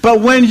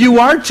 But when you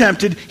are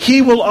tempted,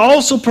 He will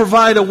also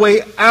provide a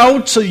way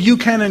out so you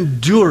can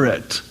endure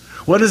it.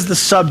 What is the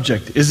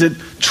subject? Is it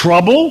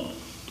trouble?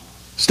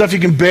 Stuff you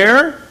can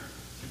bear?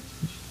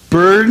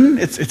 Burden?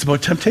 It's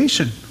about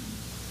temptation.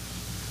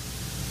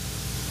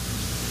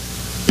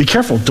 Be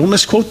careful. Don't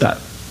misquote that.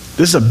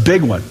 This is a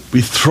big one.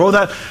 We throw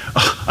that.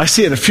 I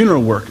see it at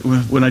funeral work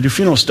when I do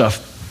funeral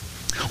stuff.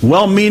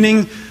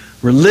 Well-meaning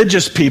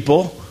religious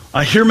people,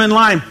 I hear them in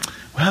line.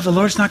 Well, the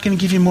Lord's not going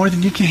to give you more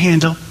than you can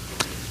handle.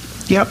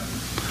 Yep.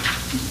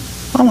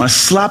 I want to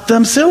slap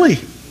them silly.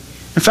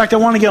 In fact, I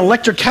want to get an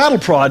electric cattle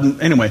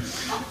prod. Anyway,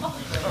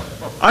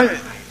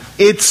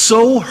 it's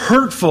so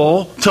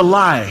hurtful to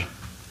lie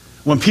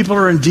when people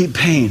are in deep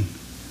pain.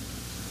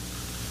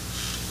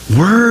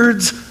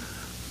 Words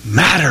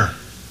matter.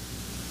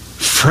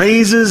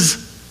 Phrases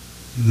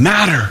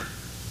matter.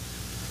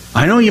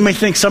 I know you may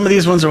think some of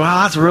these ones are,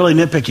 wow, that's really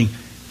nitpicking.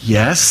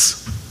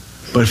 Yes,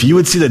 but if you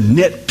would see the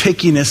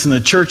nitpickiness in the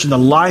church and the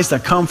lies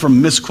that come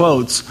from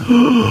misquotes,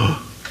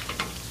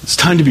 it's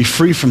time to be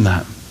free from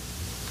that.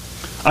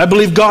 I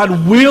believe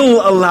God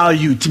will allow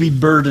you to be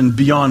burdened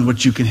beyond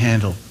what you can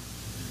handle.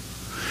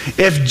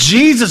 If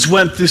Jesus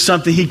went through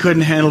something He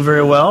couldn't handle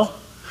very well,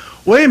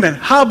 wait a minute,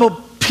 how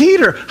about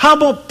Peter? How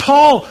about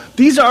Paul?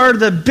 These are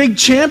the big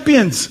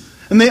champions.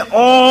 And they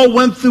all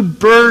went through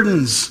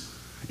burdens.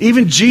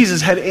 Even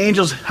Jesus had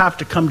angels have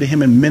to come to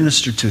Him and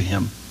minister to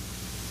Him.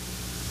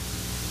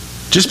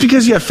 Just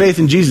because you have faith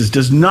in Jesus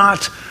does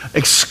not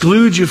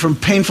exclude you from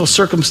painful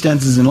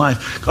circumstances in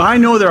life. I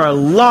know there are a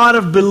lot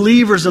of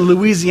believers in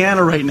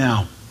Louisiana right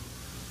now.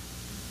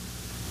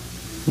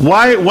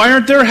 Why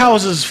aren't their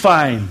houses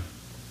fine?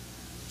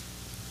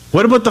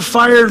 What about the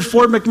fire in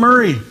Fort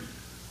McMurray?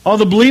 All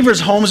the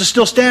believers' homes are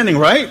still standing,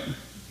 right?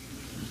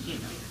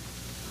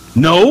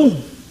 No.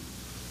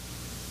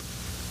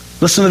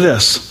 Listen to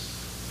this,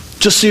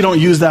 just so you don't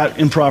use that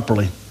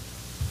improperly.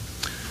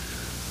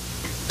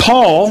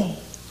 Paul,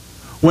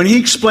 when he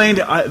explained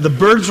the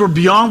burdens were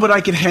beyond what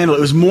I could handle,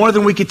 it was more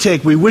than we could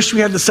take. We wish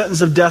we had the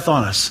sentence of death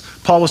on us.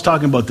 Paul was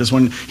talking about this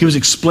when he was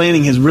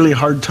explaining his really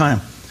hard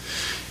time.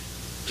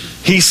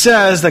 He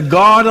says that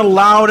God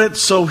allowed it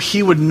so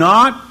he would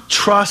not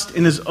trust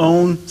in his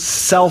own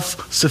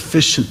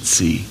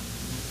self-sufficiency.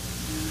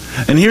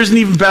 And here's an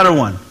even better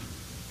one.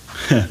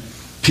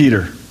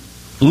 Peter.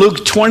 Luke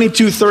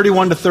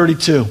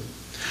 22:31-32.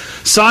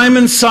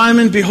 Simon,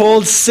 Simon,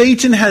 behold,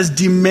 Satan has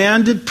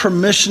demanded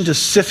permission to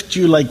sift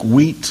you like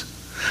wheat.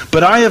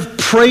 But I have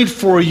prayed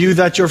for you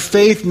that your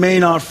faith may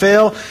not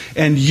fail,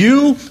 and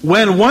you,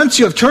 when once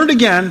you have turned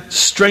again,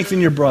 strengthen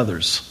your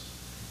brothers.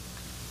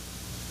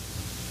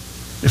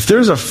 If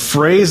there's a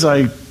phrase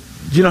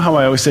you know how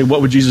I always say, what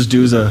would Jesus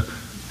do, is a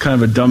kind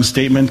of a dumb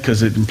statement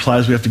because it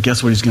implies we have to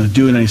guess what He's going to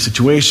do in any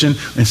situation.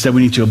 Instead,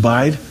 we need to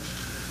abide.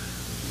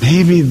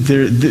 Maybe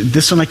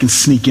this one I can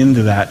sneak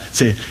into that.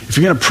 Say, if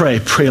you're going to pray,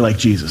 pray like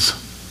Jesus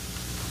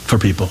for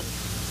people.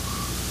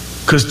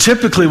 Because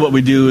typically what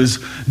we do is,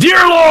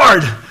 Dear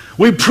Lord,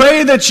 we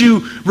pray that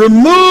you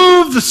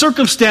remove the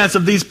circumstance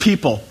of these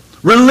people.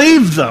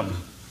 Relieve them.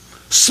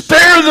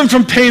 Spare them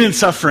from pain and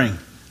suffering.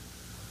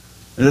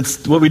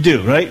 That's what we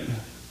do, right?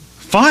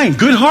 Fine,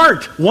 good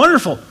heart,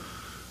 wonderful.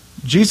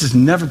 Jesus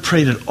never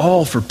prayed at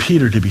all for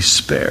Peter to be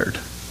spared.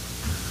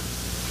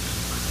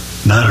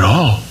 Not at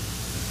all.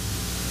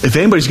 If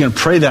anybody's going to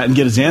pray that and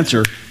get his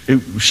answer,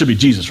 it should be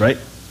Jesus, right?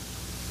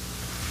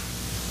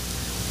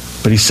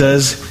 But he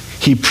says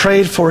he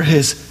prayed for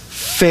his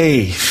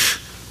faith.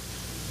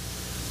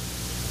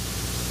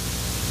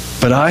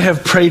 But I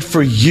have prayed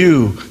for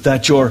you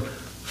that your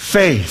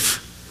faith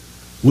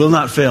will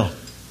not fail.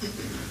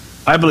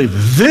 I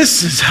believe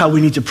this is how we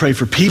need to pray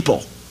for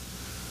people.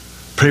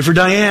 Pray for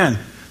Diane,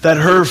 that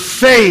her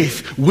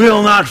faith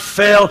will not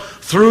fail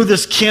through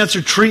this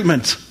cancer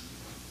treatment.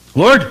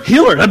 Lord,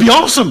 heal her. That'd be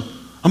awesome.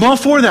 I'm all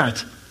for that.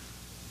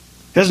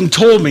 He hasn't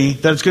told me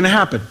that it's going to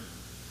happen.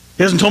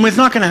 He hasn't told me it's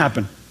not going to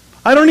happen.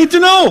 I don't need to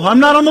know. I'm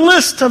not on the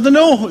list of the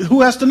know.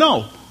 Who has to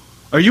know?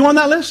 Are you on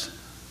that list?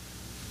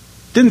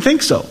 Didn't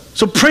think so.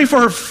 So pray for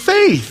her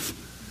faith.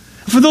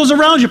 For those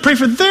around you, pray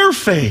for their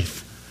faith.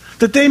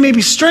 That they may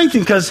be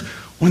strengthened, because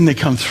when they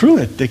come through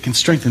it, they can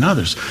strengthen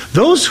others.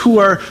 Those who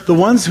are the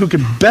ones who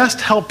can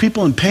best help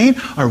people in pain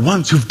are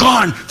ones who've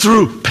gone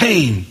through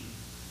pain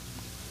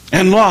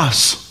and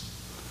loss.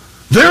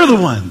 They're the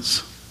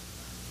ones.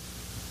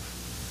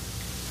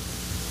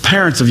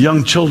 Parents of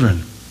young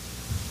children.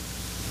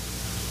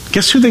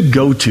 Guess who they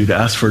go to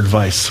ask for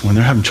advice when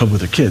they're having trouble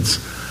with their kids?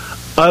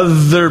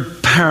 Other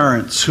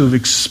parents who've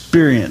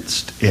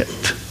experienced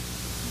it.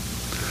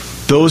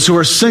 Those who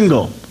are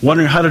single,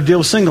 wondering how to deal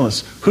with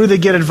singleness. Who do they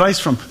get advice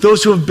from?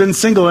 Those who have been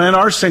single and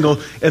are single,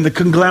 and the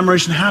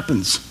conglomeration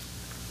happens.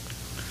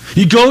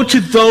 You go to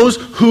those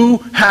who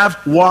have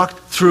walked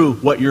through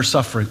what you're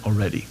suffering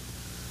already.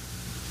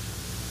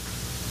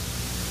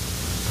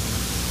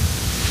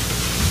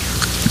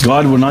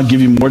 God will not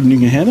give you more than you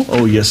can handle?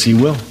 Oh, yes, He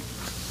will.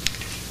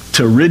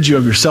 To rid you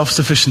of your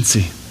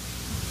self-sufficiency.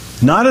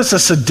 Not as a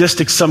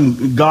sadistic,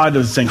 some God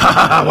is saying, ha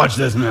ha ha, watch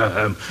this, I'm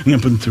going to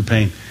put them through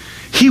pain.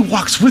 He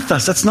walks with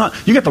us. That's not,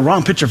 you get the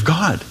wrong picture of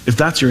God if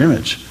that's your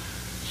image.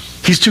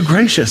 He's too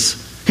gracious.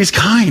 He's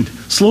kind,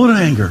 slow to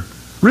anger,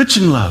 rich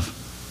in love,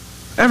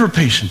 ever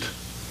patient.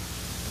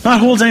 Not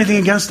holds anything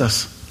against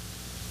us.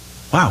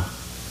 Wow.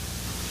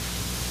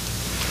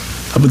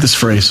 How about this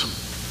phrase?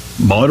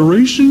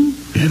 Moderation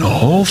in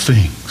all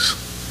things.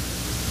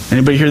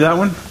 Anybody hear that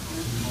one?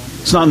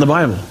 It's not in the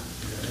Bible.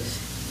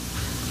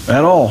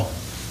 At all.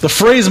 The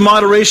phrase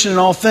moderation in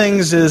all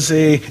things is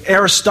a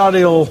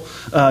Aristotle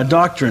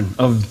doctrine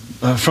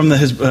from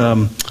his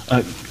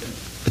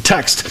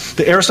text.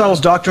 The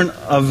Aristotle's doctrine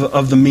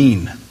of the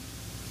mean.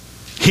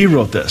 He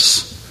wrote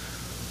this.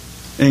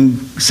 And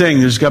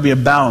saying there's got to be a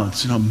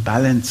balance.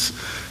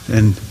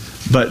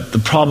 But the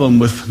problem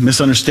with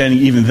misunderstanding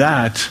even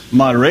that,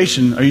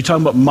 moderation, are you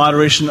talking about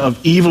moderation of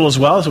evil as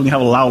well? So we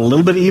can allow a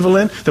little bit of evil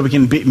in? That we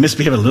can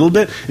misbehave a little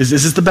bit? Is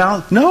this the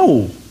balance?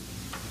 No.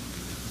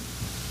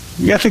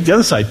 You got to think the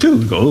other side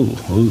too. Go,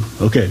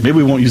 okay, maybe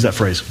we won't use that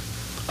phrase.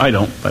 I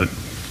don't, but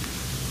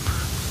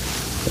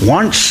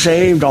once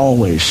saved,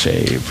 always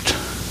saved.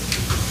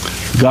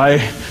 Guy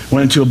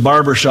went into a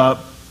barber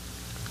shop,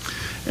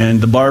 and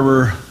the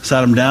barber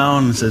sat him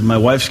down and said, "My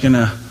wife's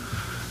gonna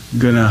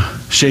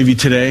shave you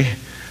today."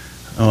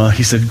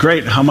 He said,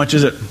 "Great. How much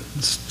is it?"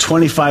 "It's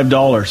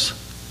 $25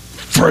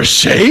 for a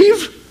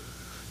shave."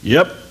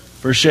 "Yep,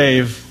 for a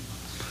shave."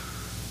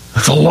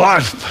 "That's a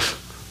lot.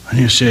 I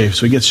need a shave."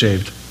 So he gets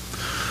shaved.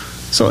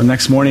 So the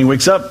next morning he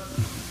wakes up,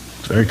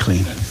 it's very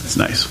clean. It's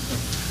nice.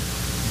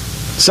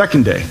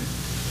 Second day,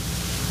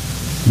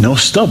 no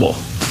stubble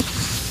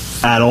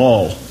at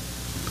all.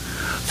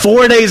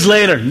 4 days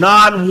later,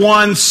 not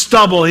one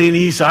stubble.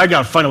 He said, "I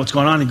got to find out what's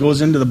going on." He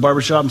goes into the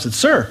barbershop and said,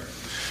 "Sir,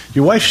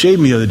 your wife shaved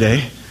me the other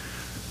day.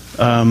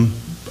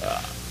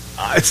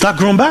 It's not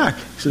grown back."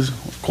 He says,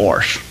 "Of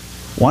course.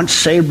 Once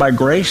saved by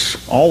grace,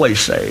 always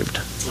saved."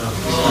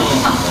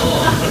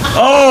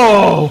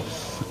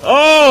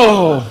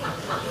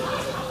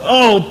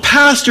 Oh,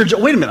 Pastor Joe.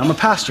 Wait a minute, I'm a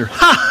pastor.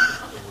 Ha!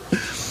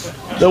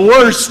 The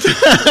worst.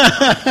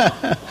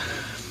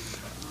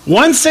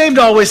 Once saved,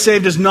 always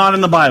saved is not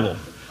in the Bible.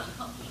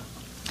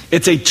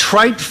 It's a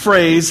trite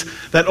phrase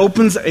that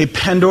opens a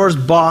Pandora's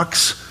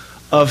box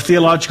of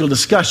theological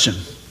discussion.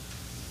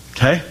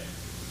 Okay?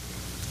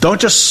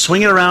 Don't just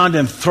swing it around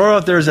and throw it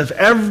out there as if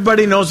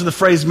everybody knows what the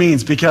phrase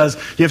means, because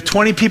you have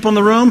 20 people in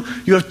the room,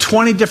 you have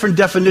 20 different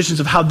definitions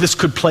of how this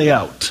could play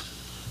out.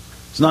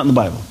 It's not in the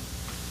Bible.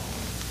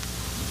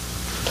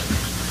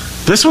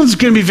 This one's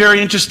going to be very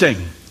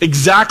interesting.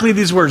 Exactly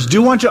these words.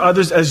 Do unto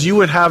others as you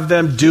would have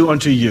them do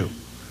unto you.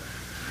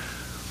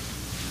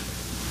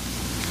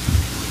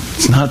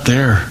 It's not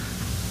there.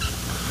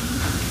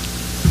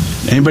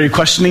 Anybody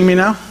questioning me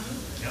now?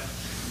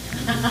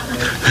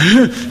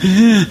 Do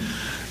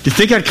you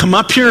think I'd come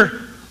up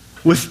here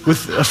with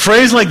a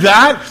phrase like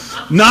that?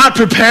 Not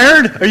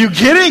prepared? Are you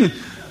kidding?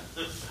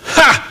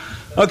 Ha!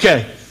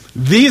 Okay.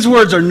 These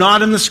words are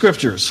not in the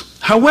scriptures.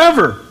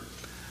 However,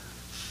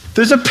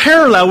 there's a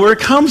parallel where it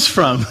comes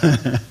from.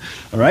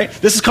 All right?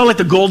 This is called like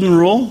the golden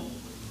rule.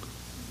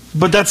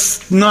 But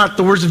that's not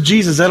the words of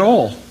Jesus at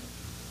all.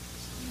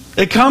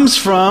 It comes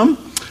from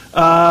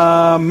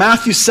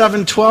Matthew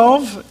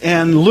 7:12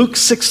 and Luke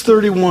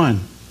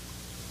 6:31.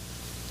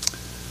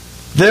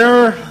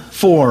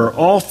 Therefore,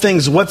 all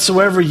things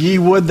whatsoever ye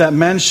would that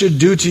men should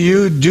do to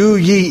you, do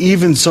ye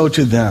even so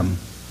to them.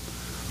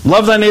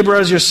 Love thy neighbor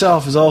as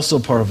yourself is also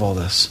part of all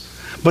this.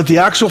 But the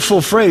actual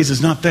full phrase is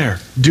not there.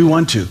 Do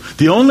unto.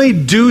 The only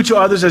do to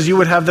others as you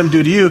would have them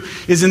do to you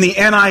is in the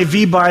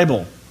NIV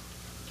Bible.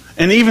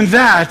 And even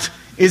that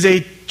is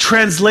a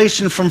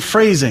translation from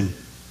phrasing.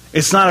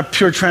 It's not a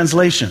pure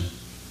translation.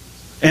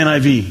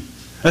 NIV.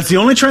 That's the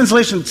only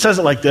translation that says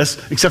it like this,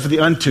 except for the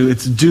unto.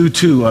 It's do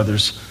to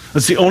others.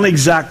 That's the only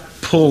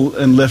exact pull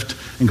and lift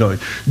and go.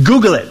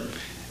 Google it.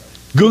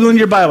 Google in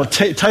your Bible.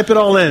 Type it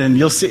all in and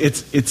you'll see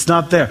it's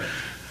not there.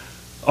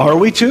 Are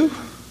we to?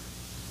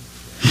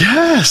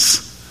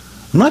 Yes.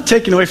 I'm not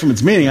taking away from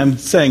its meaning. I'm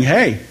saying,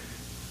 hey,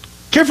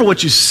 careful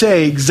what you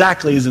say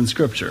exactly is in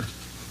Scripture.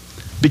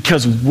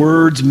 Because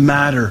words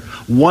matter.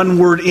 One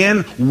word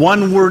in,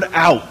 one word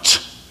out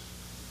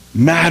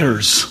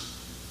matters.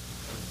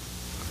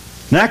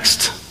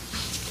 Next.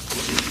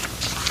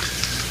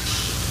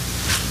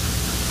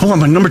 Oh,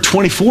 I'm on number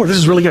 24. This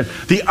is really good.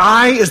 The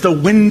eye is the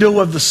window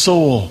of the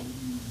soul.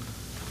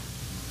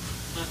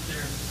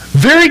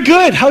 Very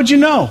good. How'd you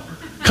know?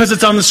 Because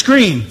it's on the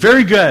screen.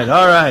 Very good.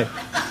 All right.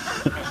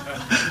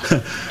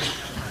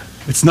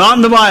 It's not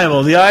in the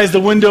Bible. The eye is the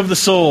window of the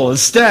soul.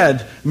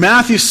 Instead,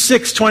 Matthew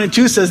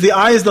 6:22 says the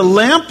eye is the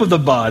lamp of the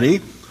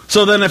body.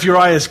 So then if your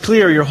eye is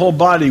clear, your whole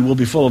body will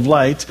be full of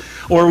light.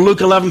 Or Luke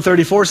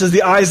 11:34 says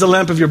the eye is the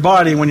lamp of your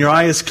body. When your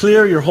eye is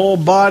clear, your whole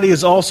body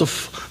is also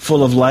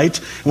full of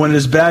light. When it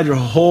is bad, your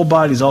whole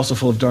body is also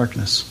full of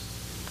darkness.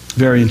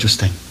 Very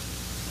interesting.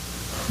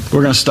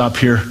 We're going to stop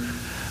here.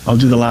 I'll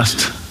do the last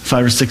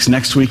 5 or 6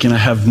 next week, and I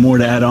have more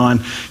to add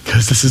on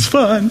because this is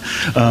fun.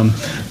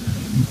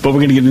 But we're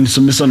going to get into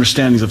some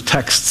misunderstandings of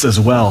texts as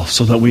well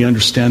so that we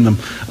understand them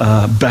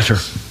better.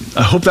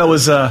 I hope that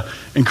was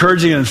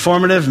encouraging and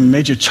informative and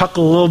made you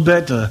chuckle a little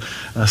bit,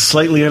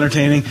 slightly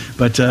entertaining,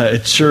 but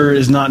it sure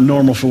is not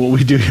normal for what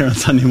we do here on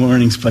Sunday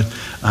mornings. But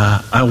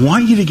I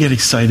want you to get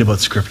excited about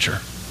Scripture,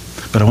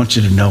 but I want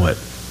you to know it.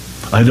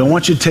 I don't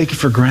want you to take it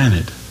for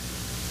granted.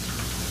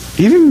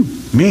 Even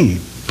me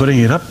putting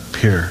it up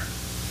here,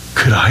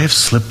 could I have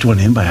slipped one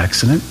in by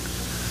accident?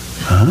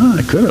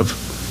 I could have.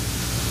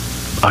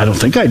 I don't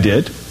think I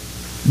did,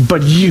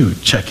 but you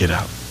check it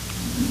out.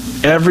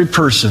 Every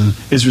person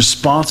is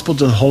responsible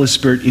to the Holy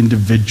Spirit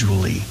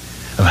individually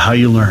of how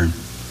you learn.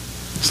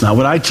 It's not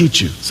what I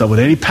teach you. It's not what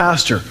any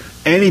pastor,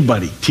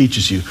 anybody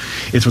teaches you.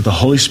 It's what the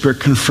Holy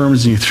Spirit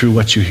confirms in you through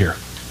what you hear.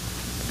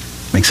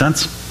 Make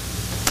sense?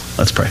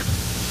 Let's pray.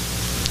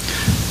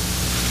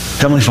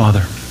 Heavenly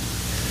Father,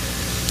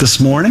 this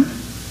morning,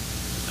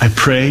 I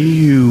pray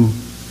you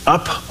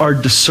up our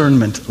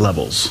discernment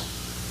levels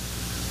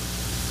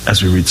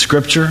as we read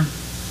Scripture,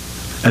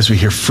 as we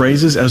hear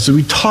phrases, as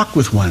we talk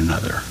with one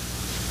another.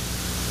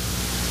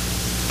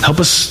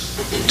 Help us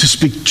to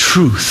speak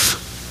truth.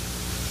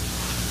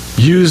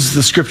 Use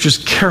the Scriptures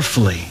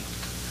carefully,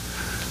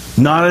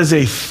 not as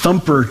a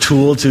thumper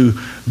tool to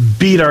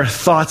beat our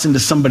thoughts into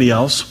somebody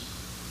else,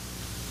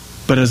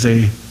 but as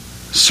a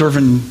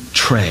servant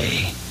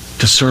tray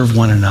to serve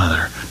one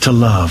another, to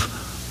love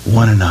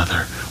one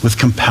another with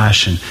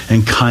compassion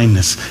and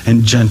kindness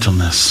and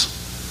gentleness.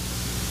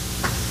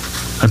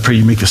 I pray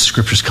you make the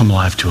Scriptures come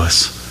alive to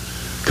us,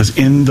 because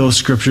in those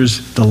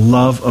Scriptures, the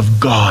love of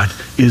God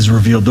is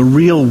revealed. The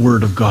real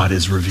Word of God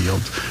is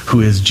revealed,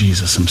 who is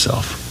Jesus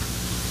himself.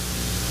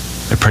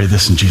 I pray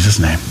this in Jesus'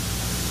 name.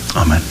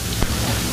 Amen.